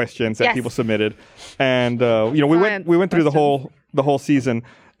science questions that Yes. people submitted, and we Science went through the questions. whole season,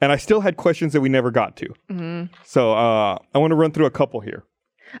 and I still had questions that we never got to. So I want to run through a couple here.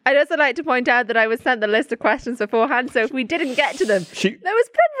 I'd also like to point out that I was sent the list of questions beforehand, so if we didn't get to them, She- there was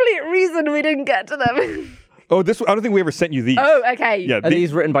probably a reason we didn't get to them. Oh, I don't think we ever sent you these. Oh, okay. Yeah, Are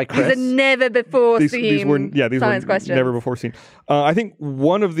these written by These are Chris? never before these seen were science questions. never before seen. I think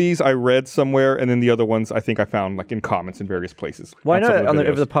one of these I read somewhere, and then the other ones I think I found like in comments in various places. Well, I on some of know the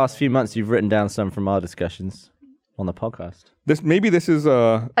over the videos. past few months you've written down some from our discussions on the podcast. This is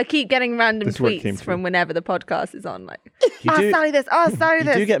I keep getting random This is where it came tweets from whenever the podcast is on, like, You do- Sally this, Sally You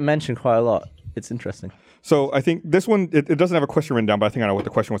this. do get mentioned quite a lot. It's interesting. So I think this one it doesn't have a question written down, but I think I know what the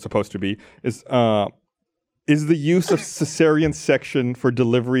question was supposed to be. Is the use of cesarean section for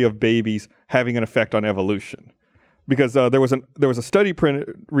delivery of babies having an effect on evolution? Because there was a study printed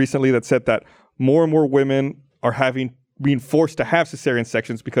recently that said that more and more women are being forced to have cesarean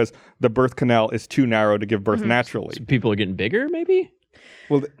sections because the birth canal is too narrow to give birth naturally. People are getting bigger, maybe?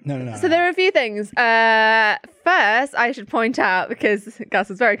 Well, No. So there are a few things. First, I should point out, because Gus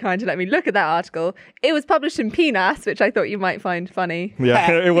was very kind to let me look at that article, it was published in PNAS, which I thought you might find funny.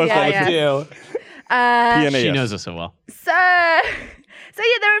 yeah, it was. Yeah, published. yeah. PNAS. She knows us so well. So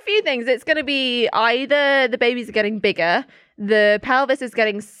yeah, there are a few things. It's going to be either the babies are getting bigger, the pelvis is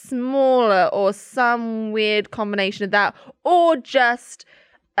getting smaller, or some weird combination of that, or just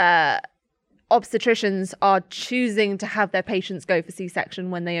obstetricians are choosing to have their patients go for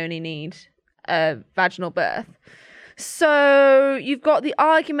C-section when they only need a vaginal birth. So you've got the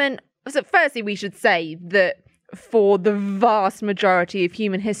argument. So firstly, we should say that for the vast majority of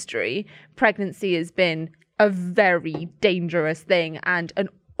human history, pregnancy has been a very dangerous thing, and an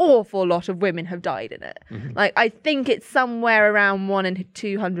awful lot of women have died in it. Like, I think it's somewhere around 1 in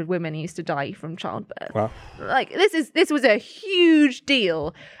 200 women used to die from childbirth. Wow. Like, this was a huge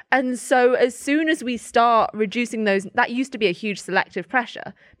deal. And so as soon as we start reducing those, that used to be a huge selective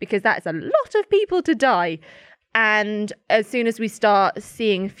pressure, because that's a lot of people to die. And as soon as we start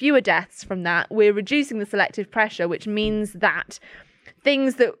seeing fewer deaths from that, we're reducing the selective pressure, which means that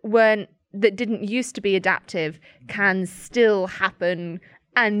things that didn't used to be adaptive can still happen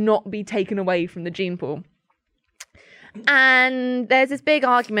and not be taken away from the gene pool. And there's this big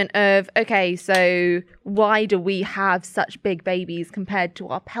argument of, okay, so why do we have such big babies compared to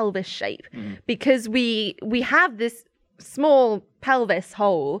our pelvis shape? Because we have this small pelvis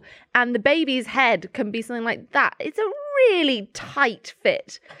hole, and the baby's head can be something like that. It's a really tight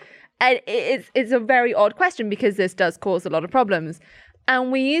fit. And it's a very odd question because this does cause a lot of problems.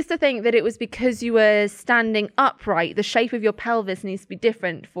 And we used to think that it was because you were standing upright, the shape of your pelvis needs to be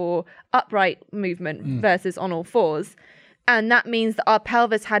different for upright movement versus on all fours. And that means that our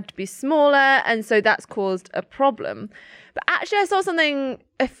pelvis had to be smaller, and so that's caused a problem. But actually, I saw something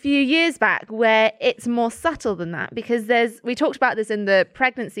a few years back where it's more subtle than that, because we talked about this in the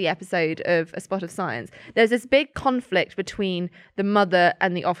pregnancy episode of A Spot of Science. There's this big conflict between the mother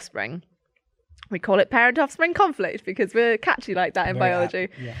and the offspring. We call it parent-offspring conflict because we're catchy like that in biology.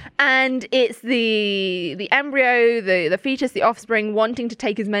 Yeah. And it's the embryo, the fetus, the offspring wanting to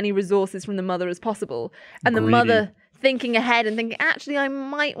take as many resources from the mother as possible. And the mother thinking ahead and thinking, actually, I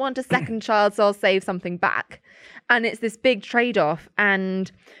might want a second child, so I'll save something back. And it's this big trade-off.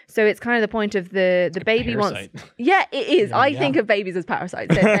 And so it's kind of the point of the baby parasite. Yeah, it is. I think of babies as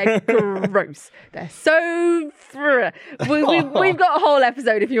parasites. They're gross. They're so... We've got a whole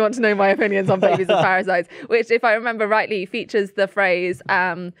episode if you want to know my opinions on babies as parasites, which, if I remember rightly, features the phrase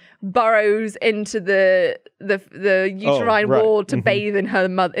burrows into the uterine wall to bathe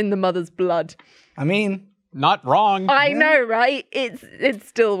in the mother's blood. I mean, Not wrong. I know, right? It's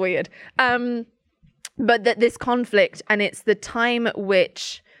still weird. But this conflict, and it's the time at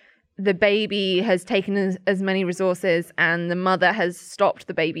which the baby has taken as many resources and the mother has stopped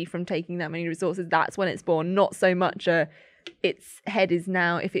the baby from taking that many resources, that's when it's born. Not so much its head is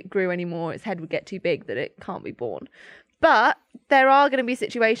now, if it grew anymore, its head would get too big that it can't be born. But there are going to be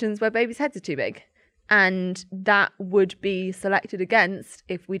situations where babies' heads are too big. And that would be selected against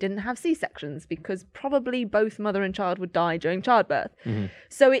if we didn't have C-sections, because probably both mother and child would die during childbirth. Mm-hmm.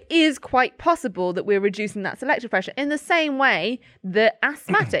 So it is quite possible that we're reducing that selective pressure in the same way that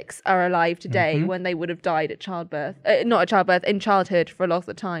asthmatics are alive today when they would have died at childbirth, not at childbirth, in childhood for a lot of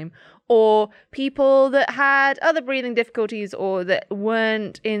the time. Or people that had other breathing difficulties or that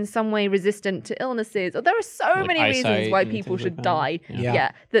weren't in some way resistant to illnesses. Or there are so many reasons why people should die.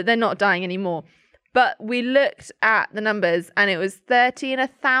 Yeah, that they're not dying anymore. But we looked at the numbers, and it was 30 in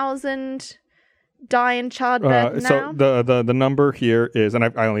 1,000 die in childbirth now. So the number here is, and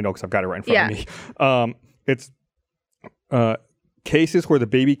I only know because I've got it right in front of me. It's cases where the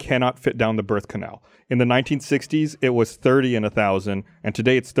baby cannot fit down the birth canal. In the 1960s, it was 30 in 1,000, and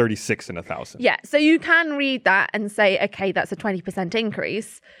today it's 36 in 1,000. Yeah, so you can read that and say, okay, that's a 20%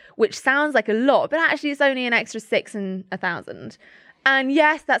 increase, which sounds like a lot, but actually it's only an extra 6 in 1,000. And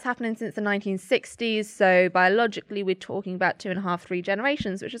yes, that's happening since the 1960s. So biologically, we're talking about 2.5, 3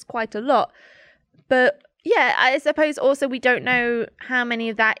 generations, which is quite a lot. But yeah, I suppose also we don't know how many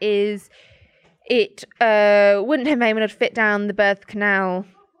of that is it wouldn't have been able to fit down the birth canal,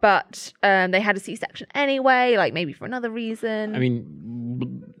 but they had a C-section anyway, like maybe for another reason. I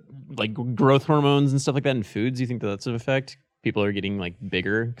mean, like growth hormones and stuff like that in foods, you think that's an effect? People are getting like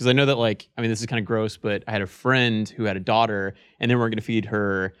bigger? Because I know that this is kind of gross, but I had a friend who had a daughter, and they weren't going to feed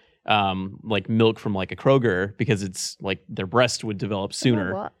her like milk from like a Kroger because it's like their breast would develop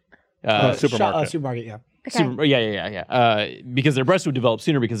sooner. What? Supermarket, yeah. Okay. Because their breast would develop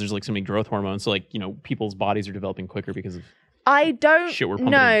sooner because there's like so many growth hormones. So people's bodies are developing quicker because of I don't shit we're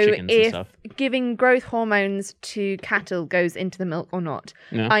pumping know in chickens and if stuff. Giving growth hormones to cattle goes into the milk or not.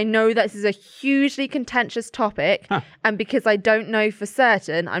 No? I know this is a hugely contentious topic, and because I don't know for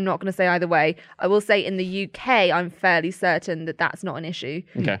certain, I'm not going to say either way. I will say in the UK, I'm fairly certain that that's not an issue.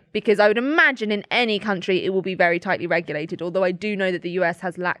 Okay. Because I would imagine in any country, it will be very tightly regulated, although I do know that the US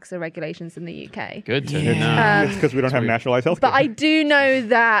has laxer regulations than the UK. Good to know. It's because we don't have nationalized health care. But I do know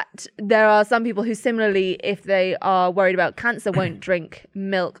that there are some people who similarly, if they are worried about cancer, won't drink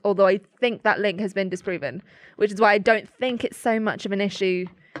milk, although I think that link has been disproven, which is why I don't think it's so much of an issue.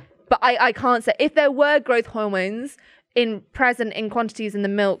 But I can't say. If there were growth hormones present in quantities in the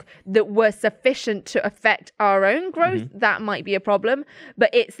milk that were sufficient to affect our own growth, that might be a problem. But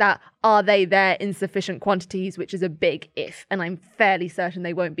it's that, are they there in sufficient quantities, which is a big if. And I'm fairly certain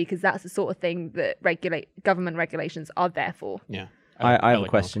they won't, because that's the sort of thing that government regulations are there for. Yeah. I have a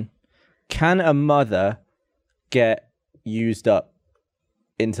question. Can a mother get used up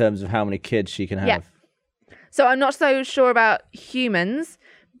in terms of how many kids she can have? Yeah. So I'm not so sure about humans,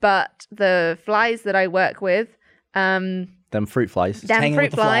 but the flies that I work with Them fruit flies. Damn hanging fruit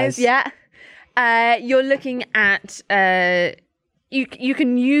with the flies, flies. yeah. You're looking at you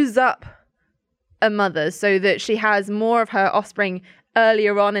can use up a mother so that she has more of her offspring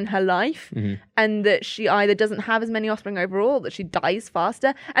earlier on in her life, and that she either doesn't have as many offspring overall, that she dies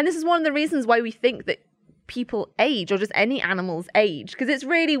faster. And this is one of the reasons why we think that people age, or just any animals age, because it's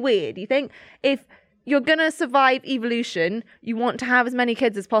really weird. You think if you're gonna survive evolution, you want to have as many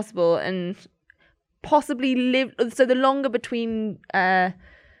kids as possible and possibly live, so the longer between so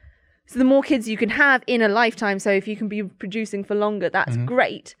the more kids you can have in a lifetime, so if you can be producing for longer, that's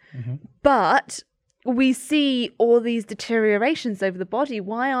great. But we see all these deteriorations over the body.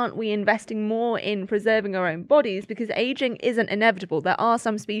 Why aren't we investing more in preserving our own bodies? Because aging isn't inevitable. There are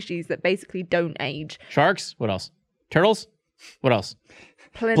some species that basically don't age. Sharks? What else? Turtles? What else?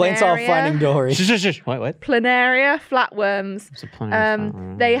 Blaine's all Finding Dory. Shush. What? Planaria, flatworms. It's a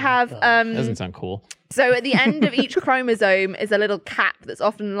planet. They have Doesn't sound cool. so at the end of each chromosome is a little cap that's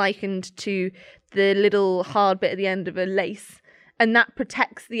often likened to the little hard bit at the end of a lace. And that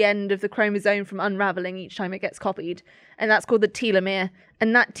protects the end of the chromosome from unraveling each time it gets copied. And that's called the telomere.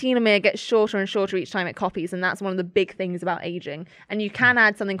 And that telomere gets shorter and shorter each time it copies. And that's one of the big things about aging. And you can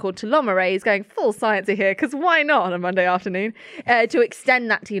add something called telomerase, going full sciencey here, because why not on a Monday afternoon, to extend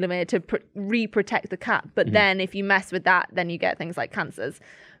that telomere to re-protect the cap. But then if you mess with that, then you get things like cancers.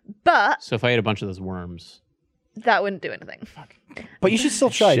 But So if I ate a bunch of those worms, that wouldn't do anything. But you should still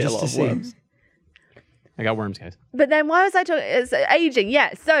try Shit, just a to lot of see. worms. I got worms, guys. But then why was I talking? It's aging.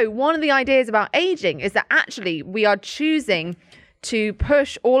 Yeah. So one of the ideas about aging is that actually we are choosing to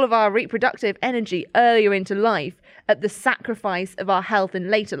push all of our reproductive energy earlier into life at the sacrifice of our health in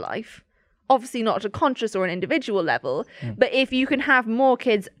later life. Obviously not at a conscious or an individual level, but if you can have more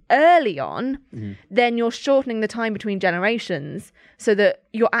kids early on, then you're shortening the time between generations so that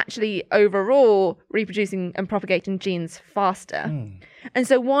you're actually overall reproducing and propagating genes faster. And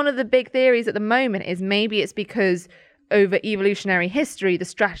so one of the big theories at the moment is maybe it's because over evolutionary history, the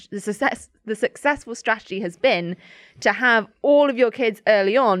successful strategy has been to have all of your kids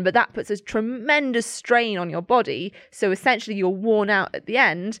early on, but that puts a tremendous strain on your body. So essentially you're worn out at the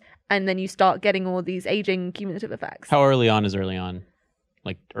end, and then you start getting all these aging cumulative effects. How early on is early on?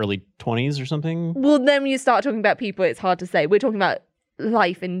 Like early 20s or something? Well, then when you start talking about people, it's hard to say. We're talking about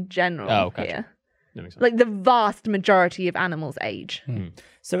life in general Gotcha. here. That makes sense. Like the vast majority of animals age.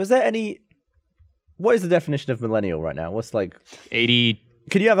 So is there any... What is the definition of millennial right now? What's like... 80.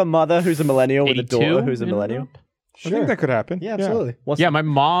 Could you have a mother who's a millennial with a 82 daughter who's a in millennial? I think that could happen. Yeah, absolutely. What's Yeah, my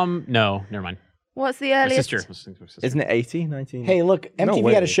mom. No, never mind. What's the My earliest? sister. Isn't it 80, 19? Hey, look, MTV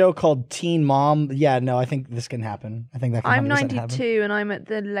way. had a show called Teen Mom. Yeah, no, I think this can happen. I think that can I'm 100% happen. 92 and I'm at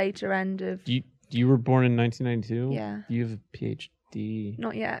the later end of... You were born in 1992? Yeah. You have a PhD?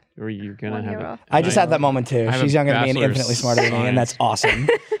 Not yet. Or you're going to 1 have year it? off. I just had that moment too. I have She's a younger than me and bachelor's infinitely smarter than me, and that's awesome.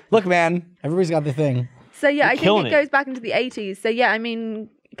 Look, man, everybody's got their thing. So yeah, I killing think it it. goes back into the 80s. So yeah, I mean,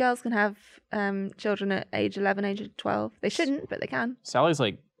 girls can have children at age 11, age 12. They shouldn't, but they can. Sally's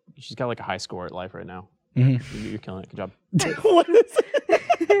like, she's got like a high score at life right now. Mm-hmm. You're killing it. Good job. What is it?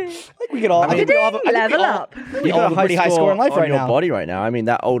 Like we could all. I think we all have a- I think we Level all- up. You all got have a pretty high score in life on right your now. body right now. I mean,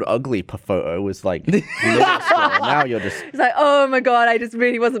 that old ugly photo was like middle score. Now you're just... It's like, oh my god, I just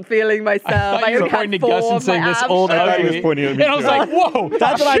really wasn't feeling myself. I you were only had pointing to 4 Gus and of my saying this abs. old I thought he was ugly. pointing at me And I was too. like, whoa,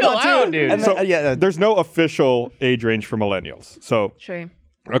 That's what I chill thought out, too. dude. And then, yeah, There's no official age range for millennials. So True.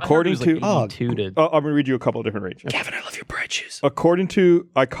 according to... Oh. 82 to... I'm going to read you a couple of different ranges. Kevin, I love your bread juice. According to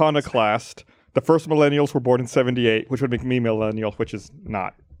Iconoclast, the first millennials were born in 78, which would make me millennial, which is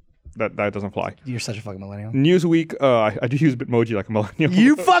not. That doesn't fly. You're such a fucking millennial. Newsweek, I do use Bitmoji like a millennial.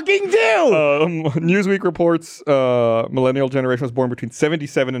 You fucking do. Newsweek reports millennial generation was born between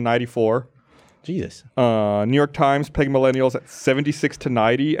 77 and 94. Jesus. New York Times pegged millennials at 76 to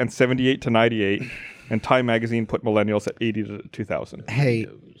 90 and 78 to 98. And Time Magazine put millennials at 80 to 2000. Hey,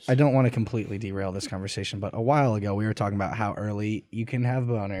 I don't want to completely derail this conversation, but a while ago we were talking about how early you can have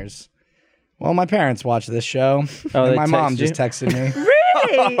boners. Well, my parents watched this show, Oh, and they my mom texted just you? texted me.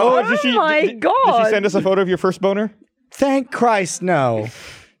 Really? Oh, my god. Did she send us a photo of your first boner? Thank Christ, no.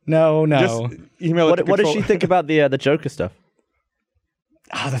 No. Just email it to What does control- she think about the Joker stuff?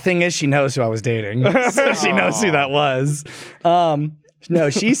 Oh, the thing is, she knows who I was dating. So she knows who that was. No,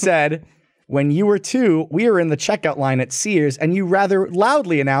 she said, when you were 2, we were in the checkout line at Sears, and you rather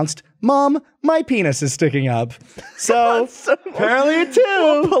loudly announced, "Mom, my penis is sticking up." So, apparently you're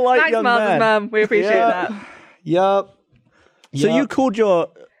 2. Polite Thanks, young Mars' man. mum. We appreciate Yeah. that. Yup. So you called your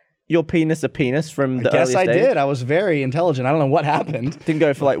penis a penis from the Yes, earliest I age? did. I was very intelligent. I don't know what happened. Didn't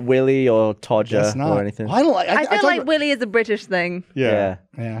go for like Willie or Guess Todger not. or anything. Well, I don't like. I feel talk like about- Willie is a British thing. Yeah.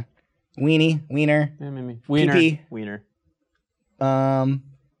 Yeah. Weenie, wiener. Yeah, maybe. Wiener. Pee-pee. Wiener.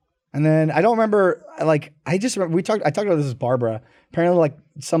 And then I don't remember. Like I just remember I talked about this with Barbara. Apparently, like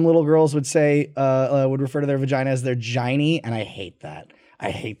some little girls would say would refer to their vagina as their giny, and I hate that. I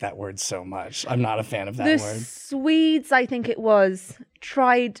hate that word so much. I'm not a fan of that The word. Swedes, I think it was,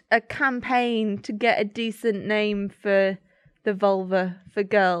 tried a campaign to get a decent name for the vulva for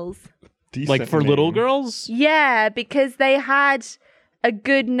girls. Decent Like for name. little girls? Yeah, because they had a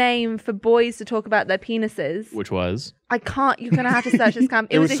good name for boys to talk about their penises. Which was? You're going to have to search this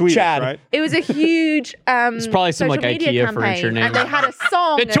campaign. It was a, Swedish, Chad. right? It was a huge It's probably some social like media IKEA campaign, furniture name. and they had a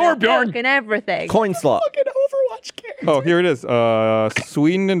song The and a Torbjorn. book and everything. Coin slot. Fucking Overwatch character. Oh, here it is.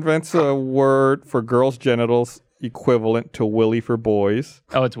 Sweden invents a word for girls' genitals equivalent to willy for boys.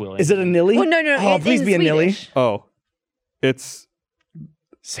 Oh, it's Willie. Is it a nilly? Oh, no, Oh, it's please in be a nilly. Swedish. Oh, it's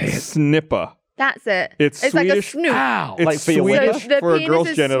Say it. snippa. That's it. It's like a Swedish. snoop. Ow. It's Like for your Swedish So the for a penis girl's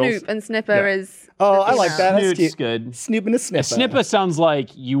is genitals. snoop and snipper Yeah. is. Oh, the I like female. that. That's Snoot's cute. good. Snoop and a A snipper. snippa sounds like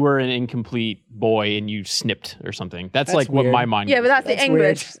you were an incomplete boy and you snipped or something. That's like what weird. my mind Yeah, goes but that's to. the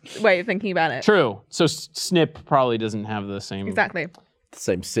English way of thinking about it. True. So snip probably doesn't have the same. Exactly.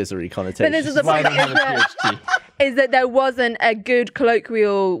 Same scissory connotation. But this is the Might point. have a PhD. Is that there wasn't a good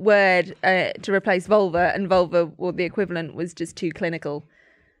colloquial word to replace vulva, and vulva, or the equivalent, was just too clinical.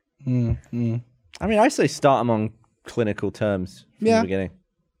 I mean, I say start them on clinical terms from Yeah. the beginning.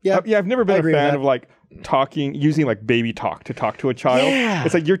 Yeah, I've never I been a agree with fan that. of like using like baby talk to talk to a child. Yeah.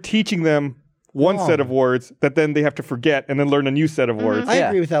 It's like you're teaching them one Wrong. set of words that then they have to forget and then learn a new set of words. I Yeah.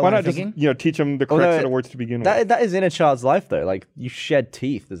 agree with that Why line not of just thinking. teach them the correct Although set of words to begin with? That is in a child's life though. Like you shed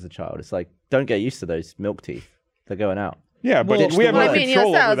teeth as a child. It's like don't get used to those milk teeth. They're going out. Yeah, but Well, we have well, no I mean, control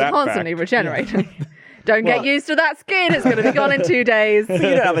your over cells are that constantly fact. regenerating. Don't Well- get used to that skin. It's going to be gone in 2 days. You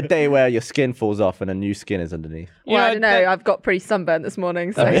don't have a day where your skin falls off and a new skin is underneath. Well, I Yeah, don't know. I've got pretty sunburnt this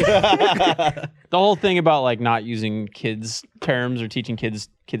morning, so The whole thing about like not using kids terms or teaching kids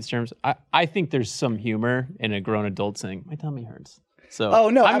terms, I think there's some humor in a grown adult saying my tummy hurts. So Oh,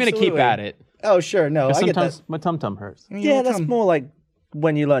 no, I'm gonna keep absolutely. at it. Oh, sure. No, I get that. Sometimes my tum hurts. Yeah, that's more like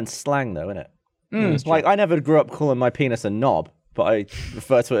when you learn slang though, isn't it? Like I never grew up calling my penis a knob, but I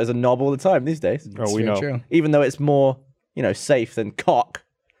refer to it as a knob all the time these days. Oh, we very know. true. Even though it's more, safe than cock.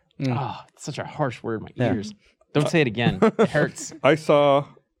 Oh, it's such a harsh word in my ears. Don't say it again. It hurts. I saw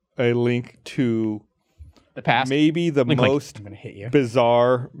a link to The past. maybe the Link, most I'm gonna hit you.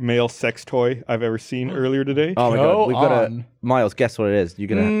 bizarre male sex toy I've ever seen earlier today. Oh my Go god, we've got on. Miles, guess what it is? You're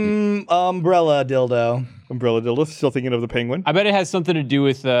gonna Umbrella dildo. Umbrella dildo. Still thinking of the penguin. I bet it has something to do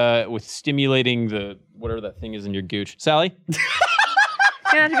with stimulating the whatever that thing is in your gooch. Sally,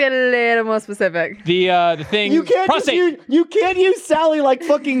 you have to be a little more specific. the thing. You can't just prostate. you can't use Sally like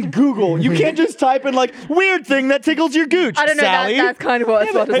fucking Google. You can't just type in like weird thing that tickles your gooch. I don't know. Sally. That's kind of what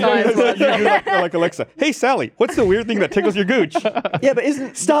a slaughter science was. like Alexa. Hey Sally, what's the weird thing that tickles your gooch? Yeah, but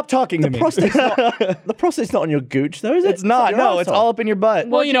isn't Stop talking to me. the prostate's not on your gooch though, is it? It's not. your No, it's arsehole. all up in your butt.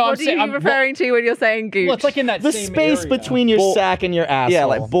 Well, you know, what I'm are you saying referring to when you're saying gooch? Well, it's like in that The same space area. between your Ball- sack and your asshole. Yeah,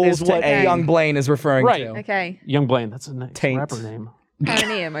 like balls is to what aim. young Blaine is referring Right. to. Okay. Young Blaine. That's a nice Taint. rapper name.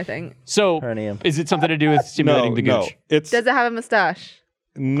 Perineum, I think. So, Perineum. is it something to do with stimulating No, the no. gooch? It's Does it have a mustache?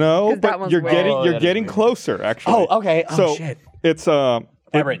 no, 'Cause that but one's you're weird. getting Oh, you're that is getting weird. closer actually. Oh, okay. Oh, So shit. it's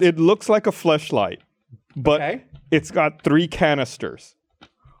Elaborate. it looks like a fleshlight, but Okay. it's got 3 canisters.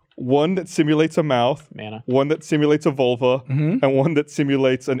 One that simulates a mouth, Mana. one that simulates a vulva, and one that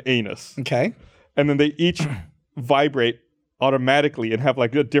simulates an anus. Okay. And then they each vibrate automatically and have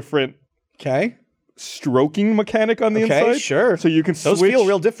like a different Okay. stroking mechanic on the Okay, inside. sure. So you can Those switch. feel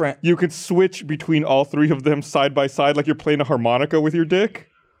real different. You can switch between all 3 of them side by side, like you're playing a harmonica with your dick.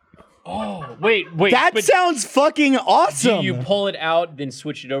 Wait. That but sounds fucking awesome. do you pull it out, then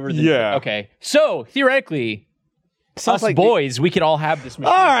switch it over? Then Yeah. Okay. So theoretically, Sounds us like boys, we could all have this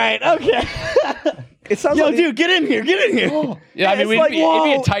machine. All right. Okay. it sounds Yo, like dude, get in here. Get in here. Yeah, I mean, It's like, it'd be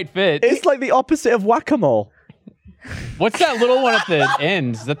whoa. a tight fit. it's like the opposite of whack-a-mole. What's that little one at the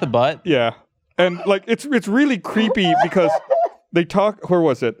end? Is that the butt? Yeah. And like it's really creepy because they talk where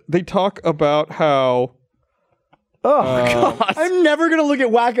was it? They talk about how Oh god. I'm never gonna look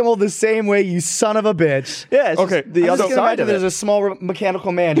at whack-a-mole the same way, you son of a bitch. Yeah, it's Okay, just the I'm other just gonna side imagine of there's it. a small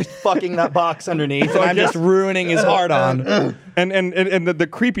mechanical man just fucking that box underneath, and I'm just ruining his heart on. and the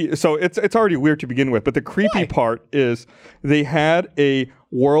creepy so it's already weird to begin with, but the creepy part is they had a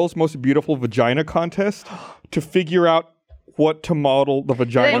world's most beautiful vagina contest to figure out what to model the Do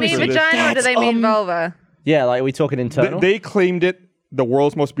vagina they mean for this. vagina or do they mean vulva? Yeah, like are we talking internal? They claimed it the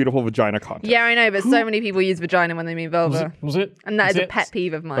world's most beautiful vagina contest. Yeah, I know, but so many people use vagina when they mean vulva. Was it? And that is a it? pet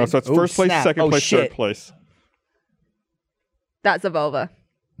peeve of mine. So it's Ooh, first place, snap. second Oh, place, shit. third place. That's a vulva.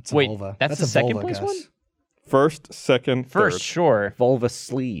 It's a Wait, vulva. that's the a second vulva, place Gus. one? First, second, First, third. sure. Vulva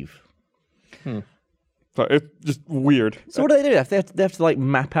sleeve. So it's just weird. So what do they do? They have to like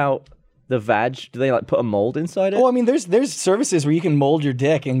map out the vag. Do they like put a mold inside it? Well, I mean, there's services where you can mold your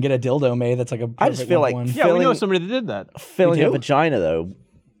dick and get a dildo made that's like a I just perfect feel like one. Yeah, we know Filling- somebody that did that. Filling You a do? vagina though,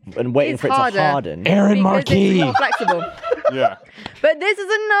 and waiting It's for it harder. to harden. Aaron Because Marquis. it's more flexible. Yeah. But this is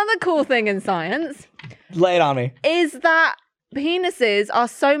another cool thing in science, Lay it on me. is that penises are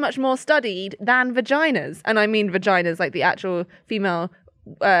so much more studied than vaginas. And I mean vaginas, like the actual female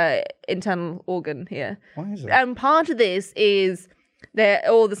internal organ here. Why is that? And part of this is that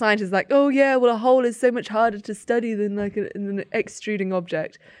all the scientists are like, oh yeah, well a hole is so much harder to study than like an extruding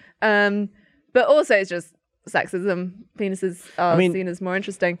object. But also it's just sexism. Penises are seen as more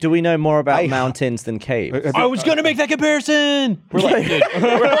interesting. Do we know more about mountains than caves? I was gonna make that comparison. We're like, dude,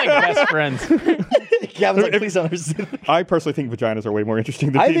 we're like best friends. Gavin's like, please don't understand. I personally think vaginas are way more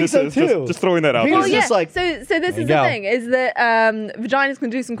interesting than I penises. think so, too. Just throwing that out Penis Well, there. is yeah. just like- so this you is go. the thing is that vaginas can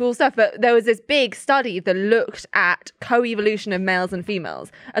do some cool stuff, but there was this big study that looked at co-evolution of males and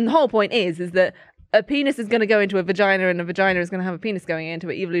females, and the whole point is that a penis is going to go into a vagina, and a vagina is going to have a penis going into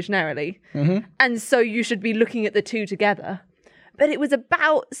it evolutionarily, and so you should be looking at the two together. But it was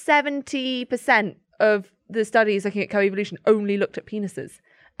about 70% of the studies looking at co-evolution only looked at penises.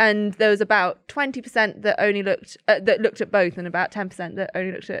 And there was about 20% that only looked at both, and about 10% that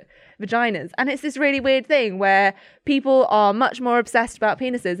only looked at vaginas. And it's this really weird thing where people are much more obsessed about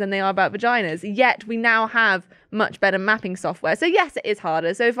penises than they are about vaginas. Yet we now have much better mapping software. So yes, it is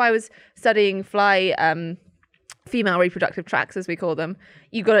harder. So if I was studying female reproductive tracts, as we call them,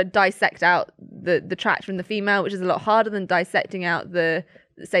 you've got to dissect out the tract from the female, which is a lot harder than dissecting out the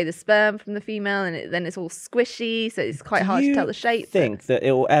sperm from the female, and then it's all squishy, so it's quite hard to tell the shape. Think that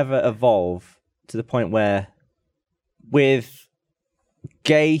it will ever evolve to the point where, with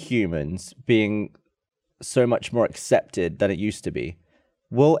gay humans being so much more accepted than it used to be,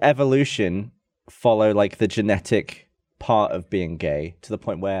 will evolution follow like the genetic part of being gay to the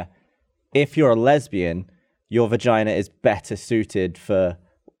point where if you're a lesbian, your vagina is better suited for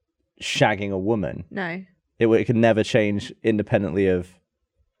shagging a woman? No. It could never change independently of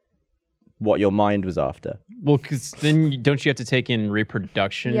what your mind was after. Well, because then don't you have to take in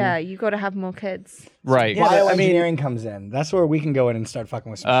reproduction? Yeah, you got to have more kids. Right. Yeah, but, I mean- Bioengineering comes in. That's where we can go in and start fucking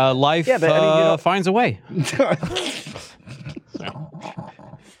with some Life Yeah, but, I mean, you know- finds a way.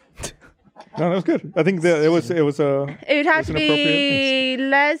 No, that was good. I think that it was It would have to an appropriate be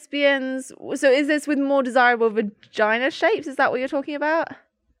lesbians. So is this with more desirable vagina shapes? Is that what you're talking about?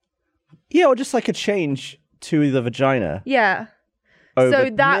 Yeah, or just like a change to the vagina Yeah. over So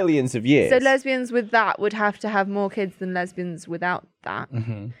that- millions of years. So lesbians with that would have to have more kids than lesbians without that.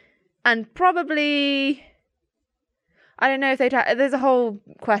 And probably, I don't know if they'd have, there's a whole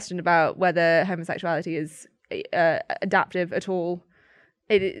question about whether homosexuality is adaptive at all.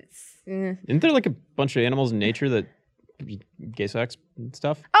 It's... Isn't there like a bunch of animals in nature that gay sex and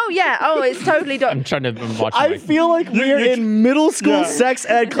stuff? Oh, yeah. Oh, it's totally... I'm watching. I feel like we're in middle school Yeah. sex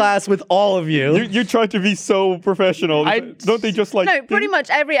ed class with all of you. you tried to be so professional. Don't they just like No, pretty much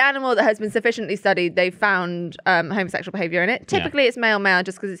every animal that has been sufficiently studied, they've found homosexual behavior in it. Typically, it's male-male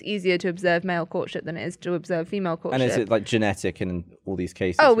just because it's easier to observe male courtship than it is to observe female courtship. and is it like genetic in all these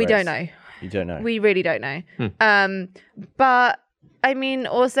cases? Oh, we where don't it's- know. You don't know. We really don't know. But, I mean,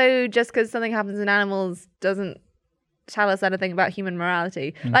 also, just because something happens in animals doesn't tell us anything about human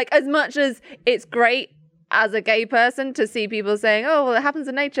morality. Like, as much as it's great as a gay person to see people saying, oh, well, it happens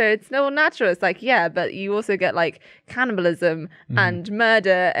in nature, it's no natural. It's like, yeah, but you also get like cannibalism and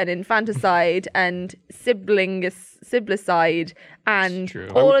murder and infanticide and siblicide and True.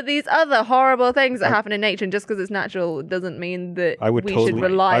 all of these other horrible things that happen in nature. And just because it's natural doesn't mean that I would we totally should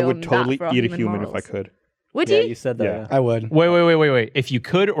rely I would on totally that for our eat a human human morals. if I could. Would Yeah, you? you said that. Yeah. I would. Wait. If you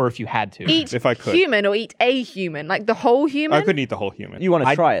could or if you had to. Eat If I could. human or eat a human, like the whole human. I couldn't eat the whole human. You want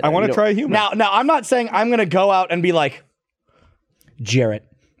to try it? I though. want You to don't- try a human. Now, I'm not saying I'm gonna go out and be like, Jarrett.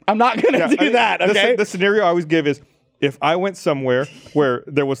 I'm not gonna do that. Okay. The scenario I always give is if I went somewhere where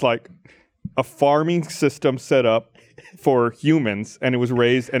there was like a farming system set up for humans and it was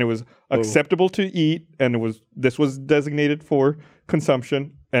raised and it was acceptable to eat and this was designated for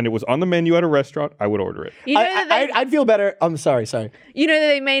consumption and it was on the menu at a restaurant, I would order it. You know that they, I'd feel better. I'm sorry. you know that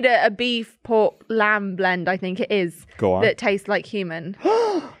they made a beef pork lamb blend. I think it is. Go on. That tastes like human.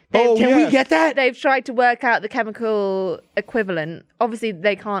 Can we get that? They've tried to work out the chemical equivalent. Obviously,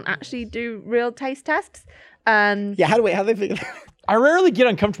 they can't actually do real taste tests. Yeah. How do they figure that? I rarely get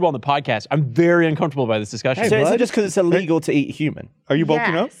uncomfortable on the podcast. I'm very uncomfortable by this discussion. So is bud. it just because it's illegal to eat human? Are you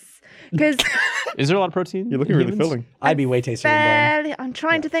bulking up? Yes. Because Is there a lot of protein? You're looking really filling. I'd be way tastier than bone. I'm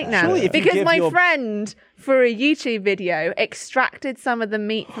trying to think now. Surely if you Because give my your- friend, for a YouTube video, extracted some of the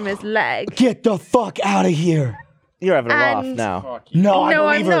meat from his leg. Get the fuck out of here. You're having a laugh And- now. No, I No,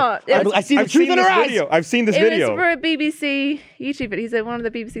 I'm believe her. not. It was- I see the I've truth seen in her this eyes. video. I've seen this It was video. for a BBC YouTube video. He's one of the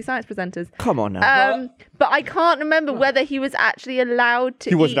BBC Science presenters. Come on now. But I can't remember whether he was actually allowed to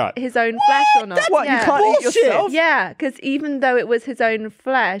He was eat not. his own flesh or not. What, you Yeah. can't eat Bullshit. yourself? Yeah, because even though it was his own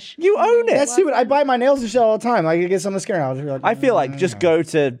flesh, You own it. That's stupid. I bite my nails and shit all the time. I get something scary. I'll just be like, I feel like just go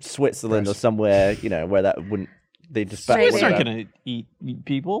to Switzerland or somewhere, where that wouldn't. They just back Maybe. Swiss away aren't that. gonna eat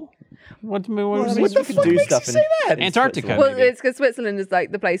people. What I mean, what you the can fuck do makes stuff you in- say that? in Antarctica. Switzerland. well, it's because Switzerland is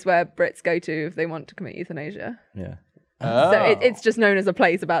like the place where Brits go to if they want to commit euthanasia. Yeah. So it's just known as a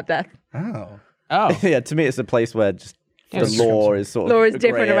place about death. Oh. Oh, Yeah, to me, it's a place where just the it's law is sort of. Law is a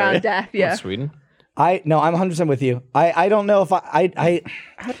different grey around area. death. Yeah. Sweden. No, I'm 100% with you. I don't know if I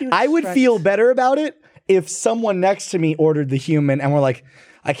How do you I would extract- feel better about it if someone next to me ordered the human and we're like,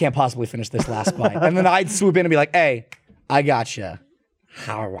 I can't possibly finish this last bite. And then I'd swoop in and be like, hey, I gotcha.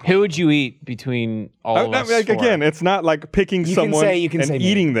 Who would you eat between all of us? four? Again, it's not like picking You someone can say and me.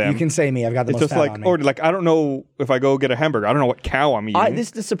 eating them. You can say me. I've got the It's most just fat like, on me. or like, I don't know if I go get a hamburger. I don't know what cow I'm eating. This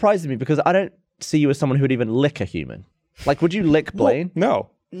surprises me because I don't see you as someone who would even lick a human. Like, would you lick Blaine? No.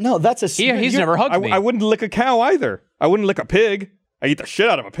 No, that's a He's you're- never hugged me. I wouldn't lick a cow either. I wouldn't lick a pig. I eat the shit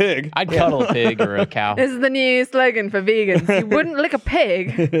out of a pig. I'd cuddle a pig or a cow. This is the new slogan for vegans. You wouldn't lick a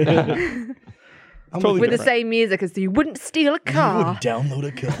pig Totally with the different. same music as you wouldn't steal a car. download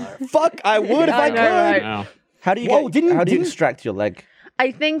a car. Fuck, I would if I I know, could. right? No. How do you Whoa, how do you didn't- extract your leg?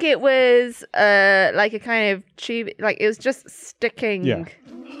 I think it was like a kind of tube, like it was just sticking Yeah.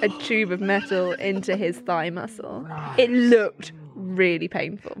 a tube of metal into his thigh muscle. It looked really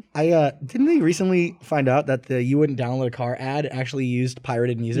painful. I didn't they recently find out that the you wouldn't download a car ad actually used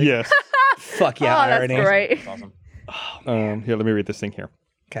pirated music? Yes. Fuck yeah, oh, that's irony. great. Here, let me read this thing here.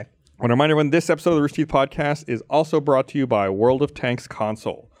 Okay. I want to remind everyone this episode of the Rooster Teeth Podcast is also brought to you by World of Tanks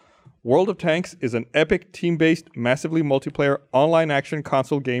console. World of Tanks is an epic team-based, massively multiplayer online action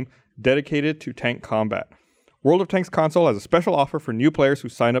console game dedicated to tank combat. World of Tanks console has a special offer for new players who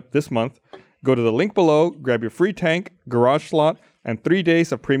sign up this month. Go to the link below, grab your free tank, garage slot, and 3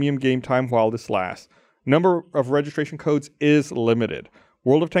 days of premium game time while this lasts. Number of registration codes is limited.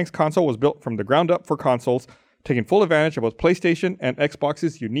 World of Tanks console was built from the ground up for consoles, taking full advantage of both PlayStation and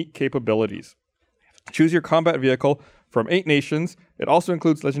Xbox's unique capabilities. Choose your combat vehicle from 8 nations. It also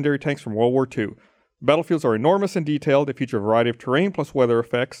includes legendary tanks from World War II. Battlefields are enormous and detailed. They feature a variety of terrain plus weather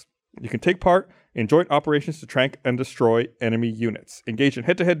effects. You can take part in joint operations to track and destroy enemy units. Engage in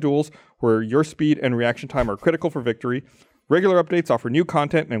head-to-head duels where your speed and reaction time are critical for victory. Regular updates offer new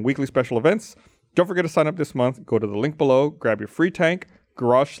content and weekly special events. Don't forget to sign up this month. Go to the link below, grab your free tank,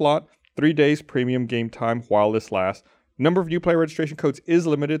 garage slot, 3 days premium game time while this lasts. Number of new player registration codes is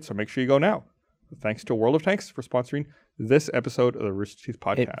limited, so make sure you go now. Thanks to World of Tanks for sponsoring this episode of the Rooster Teeth It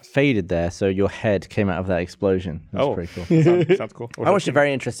Podcast. faded there, so your head came out of that explosion. That's pretty cool. Sounds cool. I watched a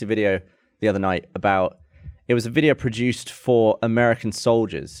very interesting video the other night about. It was a video produced for American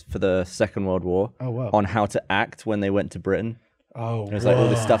soldiers for the Second World War on how to act when they went to Britain. Oh, It was like all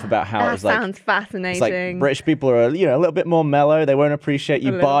this stuff about how it That was like sounds fascinating. it's like British people are a little bit more mellow. They won't appreciate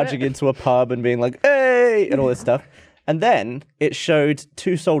you little barging bit. into a pub and being like, "Hey!" and all this stuff. And then it showed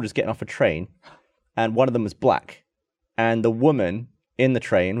 2 soldiers getting off a train, and one of them was black, and the woman in the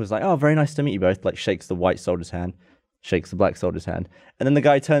train was like, "Oh, very nice to meet you both." Like shakes the white soldier's hand, shakes the black soldier's hand, and then the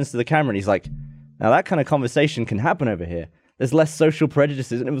guy turns to the camera and he's like, "Now that kind of conversation can happen over here. There's less social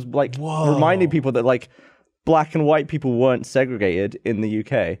prejudices," and it was like reminding people that like black and white people weren't segregated in the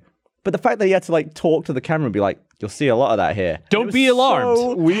UK. But the fact that he had to like talk to the camera and be like, "You'll see a lot of that here." Don't It was be alarmed.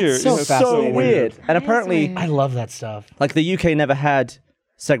 So Weird. so It's fascinating. weird. And is apparently, weird. I love that stuff. like the UK never had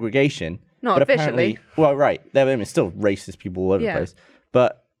segregation. Not but officially. apparently- Well, right. There are still racist people all over Yeah. the place.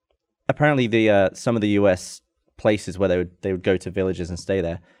 But apparently, the some of the US places where they would go to villages and stay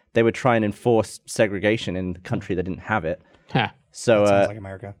there, they would try and enforce segregation in the country that didn't have it. Huh. So Sounds like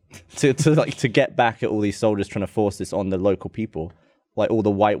America. to get back at all these soldiers trying to force this on the local people, like all the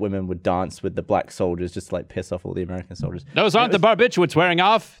white women would dance with the black soldiers just to like piss off all the American soldiers. Those aren't the barbiturates wearing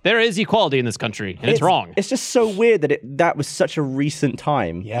off. There is equality in this country, and it's wrong. It's just so weird that that was such a recent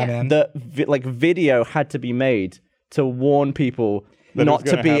time. Yeah, man. That video had to be made to warn people That it not was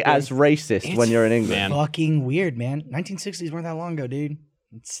to gonna be happen. as racist when you're in England. Man. Fucking weird, man. 1960s weren't that long ago, dude.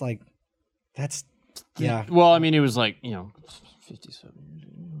 It's like, that's, yeah. Well, I mean, it was like 57.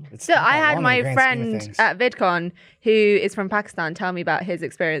 It's So not I that had long in my the grand scheme of friend things. at VidCon who is from Pakistan tell me about his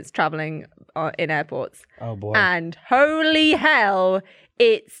experience traveling in airports. Oh boy. And holy hell,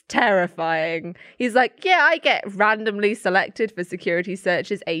 It's terrifying. He's like, yeah, I get randomly selected for security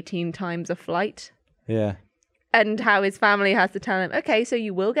searches 18 times a flight. Yeah. And how his family has to tell him, okay, so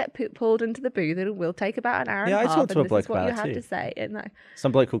you will get pulled into the booth. It will take about an hour and a half. I talked to a and bloke this is what about you it have too. to say. And like,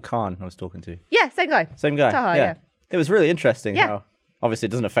 Some bloke called Khan I was talking to. yeah, same guy. Same guy. Taha, yeah. yeah. It was really interesting Yeah. how obviously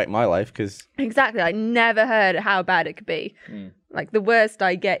it doesn't affect my life because Exactly. I never heard how bad it could be. Like the worst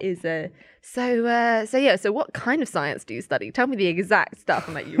I get is so what kind of science do you study? Tell me the exact stuff.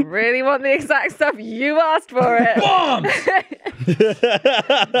 I'm like, you really want the exact stuff? You asked for it.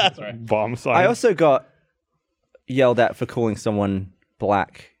 Bomb science. I also got yelled at for calling someone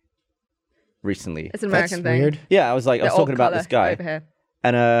black recently. It's an That's American thing. weird. Yeah, I was like, I was The talking alt about this colour guy, over here.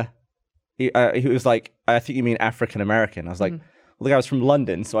 and he was like, I think you mean African American. I was like, well, the guy was from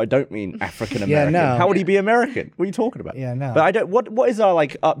London, so I don't mean African American. no. How would he be American? What are you talking about? Yeah, no. But I don't. What is our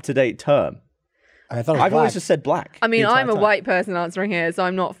like up to date term? I thought it was I've always black. just said black. I mean, the I'm a entire time. white person answering here, so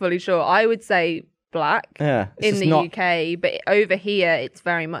I'm not fully sure. I would say black Yeah, it's in just the not- UK, but over here, it's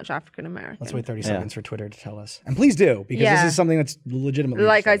very much African American. Let's wait 30 seconds for Twitter to tell us. And please do, because Yeah. this is something that's legitimately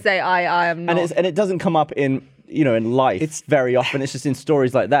Like I interesting. say, I am not. And it doesn't come up in in life. It's very often. It's just in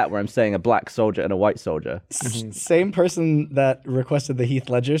stories like that where I'm saying a black soldier and a white soldier. Same person that requested the Heath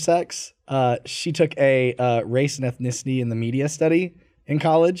Ledger sex, she took a race and ethnicity in the media study in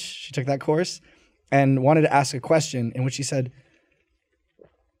college. She took that course and wanted to ask a question in which she said,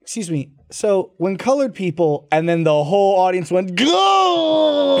 excuse me, so when colored people, and then the whole audience went,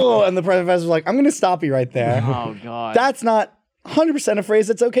 go! And the professor was like, I'm going to stop you right there. Oh God. That's not 100% a phrase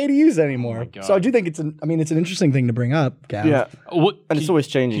that's okay to use anymore. So I do think it's an interesting thing to bring up, Gav. Yeah, What, and it's always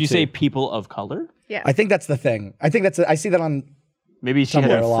changing. Did you too. say people of color? yeah. I think that's the thing. I think I see that on Maybe she had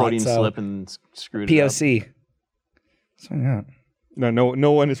Somewhere a a lot, Freudian so- slip and screwed it up. POC. Something like that.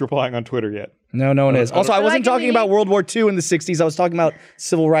 No one is replying on Twitter yet. No one is. Also, I But wasn't like, talking about World War II in the 60s. I was talking about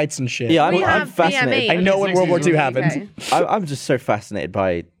civil rights and shit. Yeah, We I'm have fascinated. BME I know when in World War II the happened. UK. I'm just so fascinated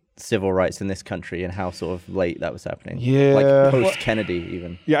by civil rights in this country and how sort of late that was happening. Yeah. like post Kennedy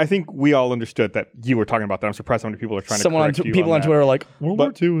even. Yeah, I think we all understood that you were talking about that. I'm surprised how many people are trying Someone to correct you people on that. Twitter are like, World War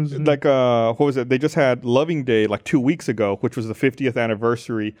But II was like, what was it? They just had Loving Day like 2 weeks ago, which was the 50th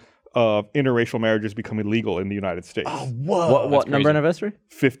anniversary of interracial marriages becoming legal in the United States. whoa. What number crazy. anniversary?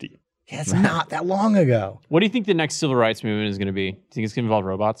 50. Yeah, it's not that long ago. What do you think the next civil rights movement is going to be? Do you think it's going to involve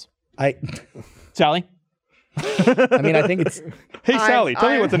robots? I Sally? mean, I think it's. Hey, Sally, tell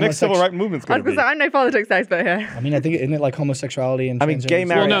me what the next civil rights movement's I going was to gonna be. say, I'm no politics expert here. I mean, I think isn't it like homosexuality and I mean, gay transgender?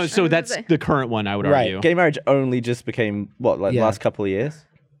 marriage- Well, no. So I was that's gonna say. the current one. I would Right. argue. Gay marriage only just became the Yeah. last couple of years.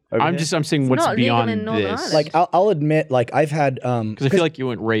 over I'm here? saying what's not legal beyond in Northern this. Ireland. Like I'll admit, like I've had Because I feel like you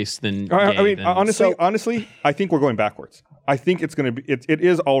went race then. I gay, mean, then- honestly, I think we're going backwards. I think it's going to be. It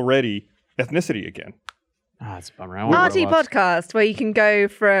is already ethnicity again. Ah, it's a bummer. I want RT robots. podcast where you can go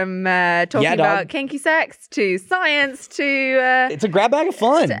from talking Yeah, dog. about kinky sex to science to it's a grab bag of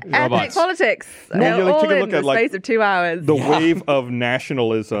fun. ethnic Robots. politics. Yeah, like, all take a in look the at, like, space of 2 hours. The wave of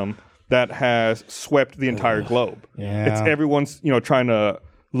nationalism that has swept the entire globe. Yeah. It's everyone's trying to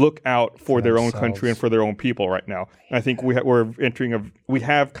look out for their own country themselves. and for their own people right now. And I think we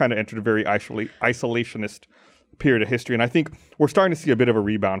have kind of entered a very isolationist period of history, and I think we're starting to see a bit of a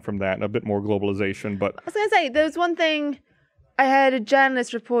rebound from that and a bit more globalization. But I was going to say, there was one thing I heard a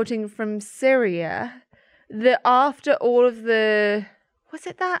journalist reporting from Syria that after all of the. Was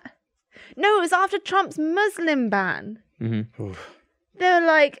it that? No, it was after Trump's Muslim ban. Mhm. They were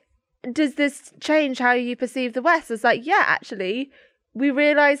like, does this change how you perceive the West? It's like, yeah, actually, we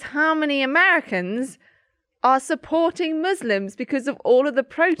realize how many Americans are supporting Muslims because of all of the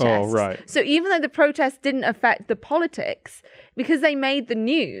protests. Oh, right. So even though the protests didn't affect the politics, because they made the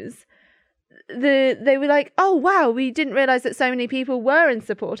news, they were like, oh wow, we didn't realize that so many people were in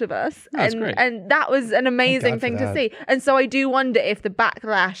support of us. That's and great. and that was an amazing God for thing to that. see. And so I do wonder if the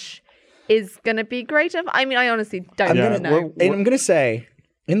backlash is gonna be greater. I mean, I honestly don't Yeah, know. And I'm gonna say,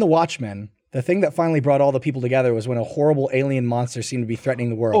 in The Watchmen, the thing that finally brought all the people together was when a horrible alien monster seemed to be threatening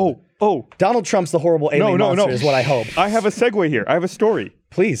the world. oh, Donald Trump's the horrible alien monster is what I hope. I have a segue here. I have a story.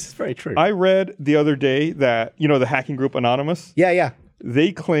 Please. Very true. I read the other day that the hacking group Anonymous. Yeah.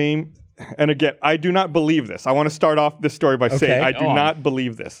 They claim, and again, I do not believe this. I want to start off this story by saying I do Go on. not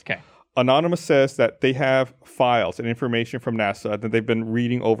believe this. Okay. Anonymous says that they have files and information from NASA that they've been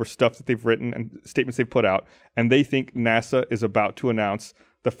reading over stuff that they've written and statements they've put out, and they think NASA is about to announce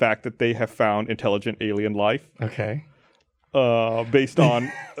the fact that they have found intelligent alien life, Okay. based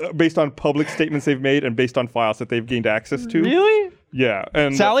on public statements they've made and based on files that they've gained access to. Really? Yeah,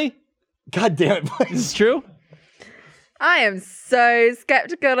 and Sally? God damn it. Is this true? I am so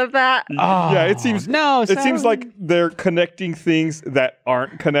skeptical of that. Yeah, it seems no. It seems like they're connecting things that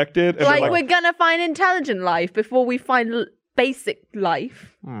aren't connected. And Like, they're we're gonna find intelligent life before we find basic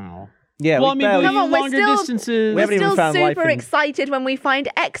life. Oh. Yeah, Well, I we mean, barely- Come on, we're longer still- distances. We haven't even Still found life super in- excited when we find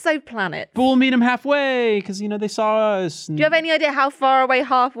exoplanets. But we'll meet them halfway because they saw us. Do you have any idea how far away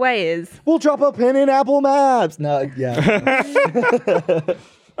halfway is? We'll drop a pin in Apple Maps. No, yeah.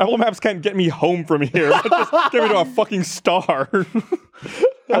 Apple Maps can't get me home from here. Just get me to a fucking star.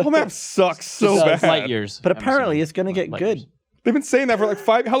 Apple Maps sucks so bad. light years? But I'm apparently assuming. it's going to get Light good. years. They've been saying that for like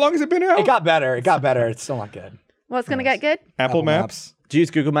 5. How long has it been out? It got better. It got better. It's still not good. What's gonna get good? Apple Maps. Do you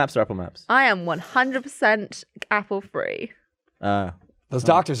use Google Maps or Apple Maps? I am 100% Apple free. Those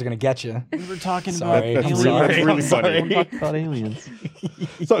doctors are gonna get you. We were talking Sorry. about I'm aliens. sorry. That's really I'm funny. sorry. We talked about aliens.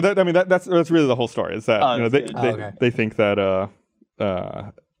 So that's really the whole story. Is that that's they think that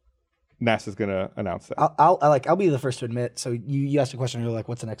NASA's gonna announce that. I'll be the first to admit. So you asked a question earlier, like,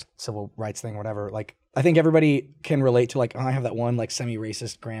 what's the next civil rights thing or whatever. Like, I think everybody can relate to, like, oh, I have that one, like,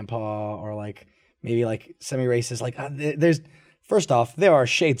 semi-racist grandpa, or like maybe like semi-racist. Like, there's, first off, there are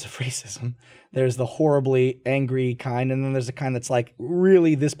shades of racism. There's the horribly angry kind, and then there's the kind that's like,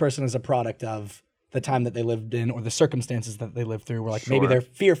 really, this person is a product of the time that they lived in or the circumstances that they lived through. Where like maybe they're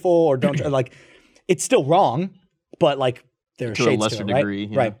fearful or don't like, it's still wrong, but like there are To a shades lesser to it, right? degree,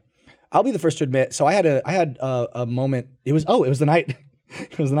 yeah. Right. I'll be the first to admit. So I had a moment. It was the night.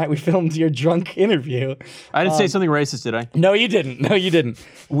 It was the night we filmed your drunk interview. I didn't say something racist, did I? No, you didn't. No, you didn't.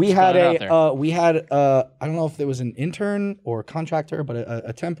 We had it out I don't know if it was an intern or contractor, but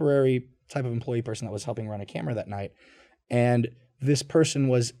a temporary type of employee person that was helping run a camera that night. And this person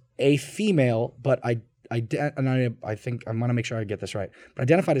was a female, but I think I want to make sure I get this right, but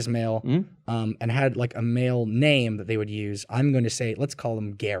identified as male, and had like a male name that they would use. I'm going to say, let's call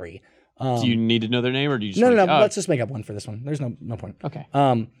him Gary. Do you need to know their name, or do you just No. like, oh, Let's just make up one for this one. There's no point. Okay.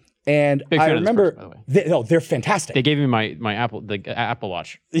 And Big I fan of this remember, person, by the way. they're fantastic. They gave me my Apple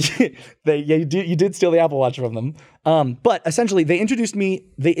Watch. You did steal the Apple Watch from them. But essentially, they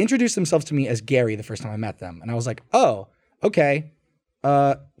introduced themselves to me as Gary the first time I met them, and I was like, oh, okay,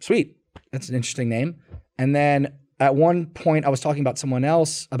 sweet, that's an interesting name. And then at one point, I was talking about someone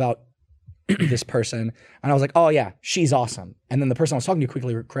else about this person, and I was like, oh yeah, she's awesome. And then the person I was talking to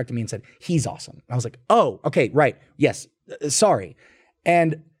quickly corrected me and said, he's awesome. And I was like, oh, okay, right, yes, sorry.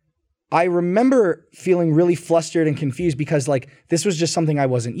 And I remember feeling really flustered and confused because like this was just something I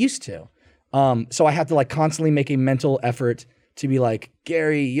wasn't used to. So I had to like constantly make a mental effort to be like,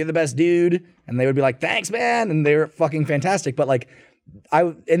 Gary, you're the best dude. And they would be like, thanks, man. And they were fucking fantastic. But like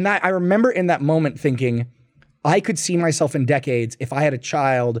I remember in that moment thinking, I could see myself in decades if I had a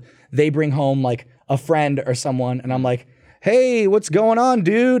child, they bring home like a friend or someone, and I'm like, hey, what's going on,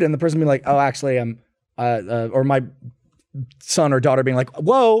 dude? And the person be like, oh, actually, I'm, or my son or daughter being like,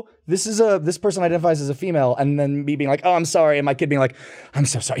 whoa, this person identifies as a female, and then me being like, oh, I'm sorry, and my kid being like, I'm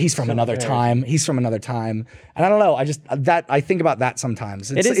so sorry, he's from another time. And I don't know, I think about that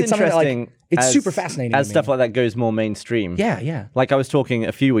sometimes. It is something that, like, interesting. it's as- super fascinating as to me. stuff like that goes more mainstream. Yeah. Like I was talking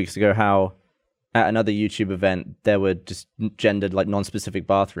a few weeks ago how at another YouTube event there were just gendered like non-specific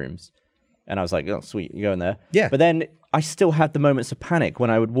bathrooms, and I was like, oh sweet, you go in there. Yeah. But then I still had the moments of panic when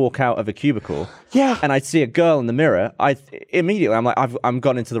I would walk out of a cubicle. Yeah. And I'd see a girl in the mirror. Immediately I'm like, I'm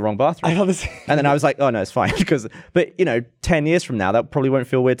gone into the wrong bathroom. I know this. And then I was like, oh no, it's fine. But 10 years from now, that probably won't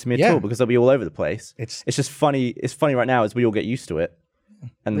feel weird to me at Yeah. all because they'll be all over the place. It's just funny. It's funny right now as we all get used to it,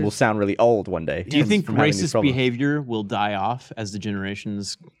 and we'll sound really old one day. Do you think from having these racist problems. behavior will die off as the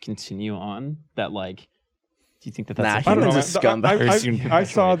generations continue on? That like, do you think that Nah, that's a humans thing? are scumbag. I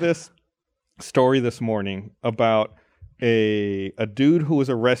saw this story this morning about a dude who was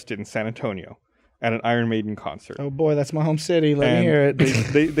arrested in San Antonio at an Iron Maiden concert. Oh boy, that's my home city. Let me And hear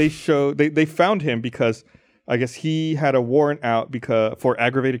it. they found him because I guess he had a warrant out for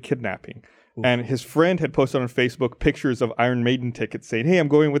aggravated kidnapping. And his friend had posted on Facebook pictures of Iron Maiden tickets saying, hey, I'm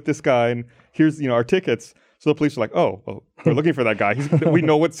going with this guy and here's our tickets. So the police were like, oh, well, they're looking for that guy. We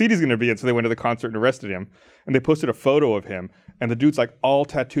know what seat he's going to be in. So they went to the concert and arrested him. And they posted a photo of him. And the dude's like all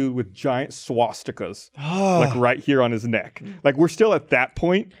tattooed with giant swastikas, like right here on his neck. Like we're still at that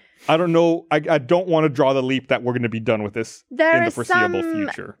point. I don't know. I don't want to draw the leap that we're going to be done with this There in are the foreseeable some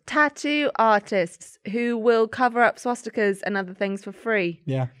future. tattoo artists who will cover up swastikas and other things for free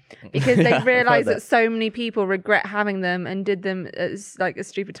Yeah. because they I've realize heard that so many people regret having them and did them as like a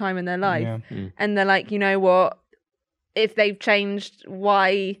stupid time in their life. Yeah. And they're like, you know what? If they've changed,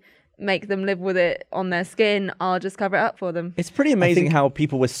 why make them live with it on their skin? I'll just cover it up for them. It's pretty amazing how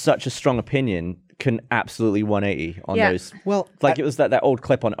people with such a strong opinion can absolutely 180 on Yeah. those. Well, Like it was that old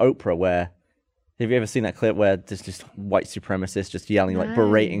clip on Oprah where Have you ever seen that clip where there's just white supremacists just yelling, like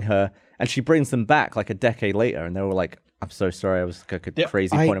berating her, and she brings them back like a decade later, and they were like, "I'm so sorry, I was like a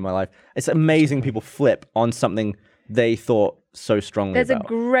crazy point in my life." It's amazing people flip on something they thought so strongly There's about. a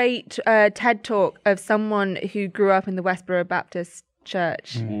great TED talk of someone who grew up in the Westboro Baptist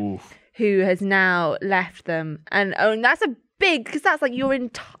Church who has now left them. And that's a big, because that's like your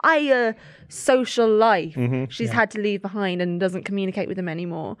entire social life she's had to leave behind and doesn't communicate with them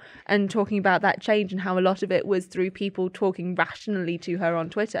anymore. And talking about that change and how a lot of it was through people talking rationally to her on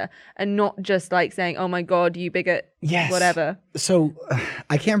Twitter and not just like saying, "Oh my God, you bigot," whatever. So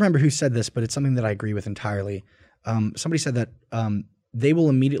I can't remember who said this, but it's something that I agree with entirely. Somebody said that they will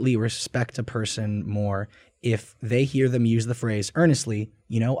immediately respect a person more if they hear them use the phrase earnestly,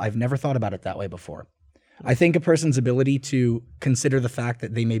 "I've never thought about it that way before." I think a person's ability to consider the fact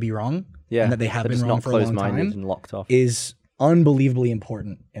that they may be wrong and that they have been wrong for a long time and locked off is unbelievably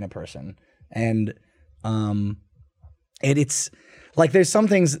important in a person. And it's like there's some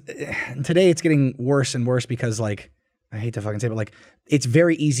things today it's getting worse and worse because like I hate to fucking say it, but like it's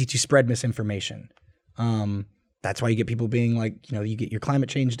very easy to spread misinformation. That's why you get people being like, you get your climate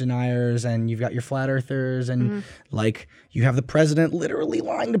change deniers and you've got your flat earthers and like you have the president literally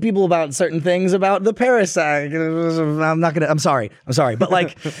lying to people about certain things about the Paris Act. I'm sorry. But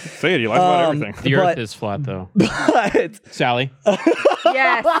like, say it, he lies about everything. The earth is flat though. But Sally.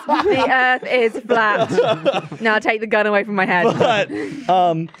 Yes, the earth is flat. Now take the gun away from my head.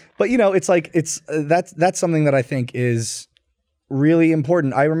 but it's like, that's something that I think is really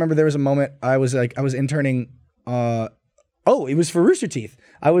important. I remember there was a moment I was interning. It was for Rooster Teeth.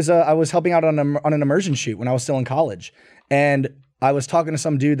 I was helping out on an immersion shoot when I was still in college, and I was talking to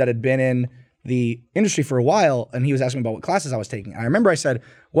some dude that had been in the industry for a while, and he was asking me about what classes I was taking. And I remember I said,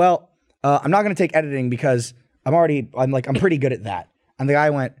 "Well, I'm not going to take editing because I'm pretty good at that." And the guy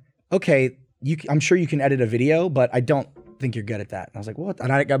went, "Okay, I'm sure you can edit a video, but I don't think you're good at that." And I was like, "What?"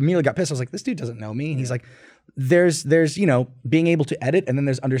 And I immediately got pissed. I was like, "This dude doesn't know me." And he's like, there's being able to edit, and then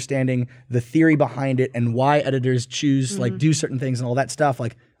there's understanding the theory behind it and why editors choose like do certain things and all that stuff.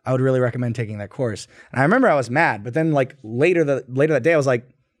 Like I would really recommend taking that course. And I remember I was mad, but then like later that day I was like,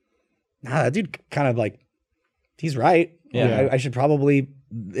 nah, that dude kind of like he's right. Yeah. I should probably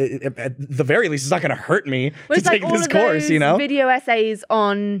at the very least it's not going to hurt me Well, to take all this of course, those video essays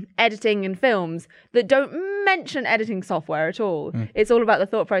on editing and films that don't mention editing software at all. It's all about the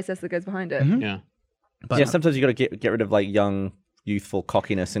thought process that goes behind it. Yeah. But sometimes you got to get rid of like young, youthful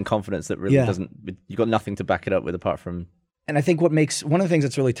cockiness and confidence that really doesn't. You got nothing to back it up with apart from. And I think one of the things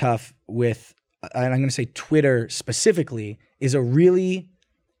that's really tough with, and I'm going to say Twitter specifically, is a really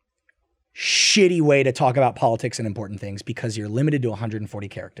shitty way to talk about politics and important things because you're limited to 140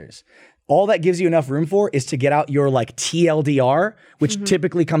 characters. All that gives you enough room for is to get out your like TLDR, which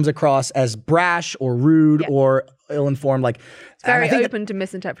typically comes across as brash or rude or ill-informed. Like It's very open to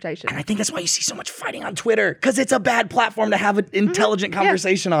misinterpretation. And I think that's why you see so much fighting on Twitter, because it's a bad platform to have an intelligent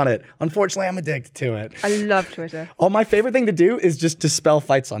conversation on it. Unfortunately, I'm addicted to it. I love Twitter. My favorite thing to do is just dispel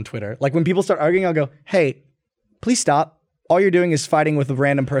fights on Twitter. Like when people start arguing, I'll go, "Hey, please stop. All you're doing is fighting with a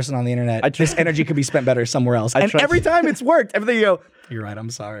random person on the internet. This energy could be spent better somewhere else." And every time it's worked. Everything you go, "You're right, I'm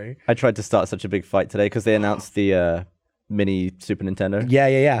sorry." I tried to start such a big fight today because they announced the mini Super Nintendo.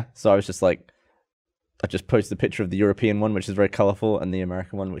 Yeah. So I was just like, I just posted a picture of the European one, which is very colorful, and the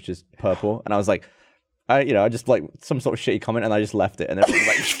American one, which is purple. And I was like, I just like some sort of shitty comment, and I just left it. And everyone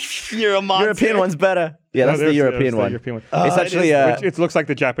was like, "You're a monster." European one's better. Yeah, that's the European one. It's actually it looks like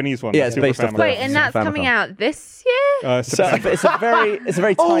the Japanese one. Yeah, it's based off. Wait, and that's coming out this year? So it's a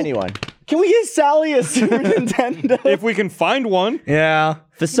very tiny one. Can we get Sally a Super Nintendo? If we can find one. Yeah.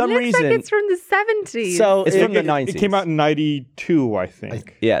 For some Looks reason, like it's from the 70s. So it's from the 90s. It came out in 92, I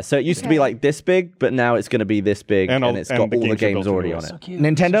think. Yeah, so it used to be like this big, but now it's going to be this big, and it's got all the games are games built already into on it. it.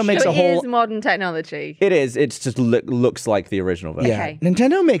 Nintendo makes so a it whole... is modern technology. It is. It's just looks like the original version. Yeah. Okay.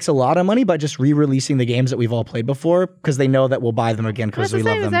 Nintendo makes a lot of money by just re-releasing the games that we've all played before because they know that we'll buy them again because That's we the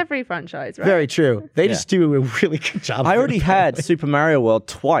same love as them. every franchise, right? Very true. They just do a really good job. I already had Super Mario World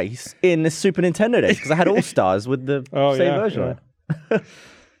twice in the Super Nintendo days because I had All Stars with the same version. of it.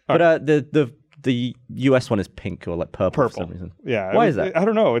 But the US one is pink or like purple for some reason. Yeah. Why is that? I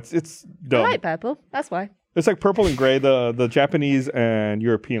don't know. It's I dumb. like purple. That's why. It's like purple and gray. The Japanese and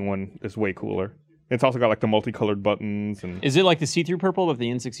European one is way cooler. It's also got like the multicolored buttons and Is it like the see-through purple that the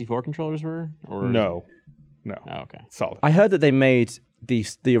N64 controllers were? Or no. Oh, okay. Solid. I heard that they made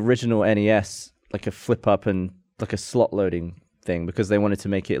the original NES like a flip up and like a slot loading thing because they wanted to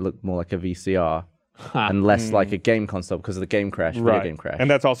make it look more like a VCR and less like a game console because of the game crash, video game crash. And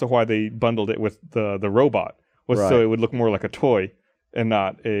that's also why they bundled it with the robot, was Right. so it would look more like a toy and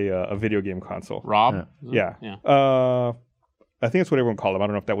not a video game console. Rob? Yeah. Yeah. I think that's what everyone called him. I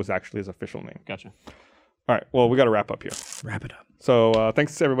don't know if that was actually his official name. Gotcha. All right. Well, we got to wrap up here. Wrap it up. So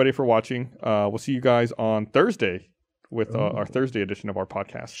thanks everybody for watching. We'll see you guys on Thursday with our Thursday edition of our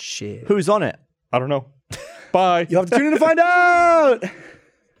podcast. Shit. Who's on it? I don't know. Bye. You'll have to tune in to find out.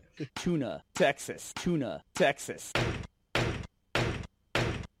 Tuna, Texas. Tuna, Texas.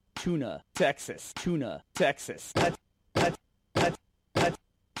 Tuna, Texas. Tuna, Texas.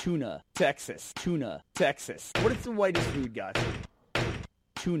 Tuna, Texas. Tuna, Texas. What is the whitest food, guys?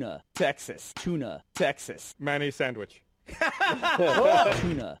 Tuna, Texas. Tuna, Texas. Mayonnaise sandwich.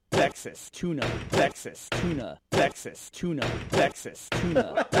 Tuna, Texas. Tuna, Texas. Tuna, Texas. Tuna, Texas.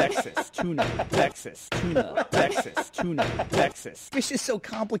 Tuna, Texas. Tuna, Texas. Tuna, Texas. Tuna, Texas. Fish is so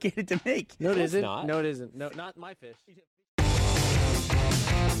complicated to make. No, it isn't. No, it isn't. No, not my fish.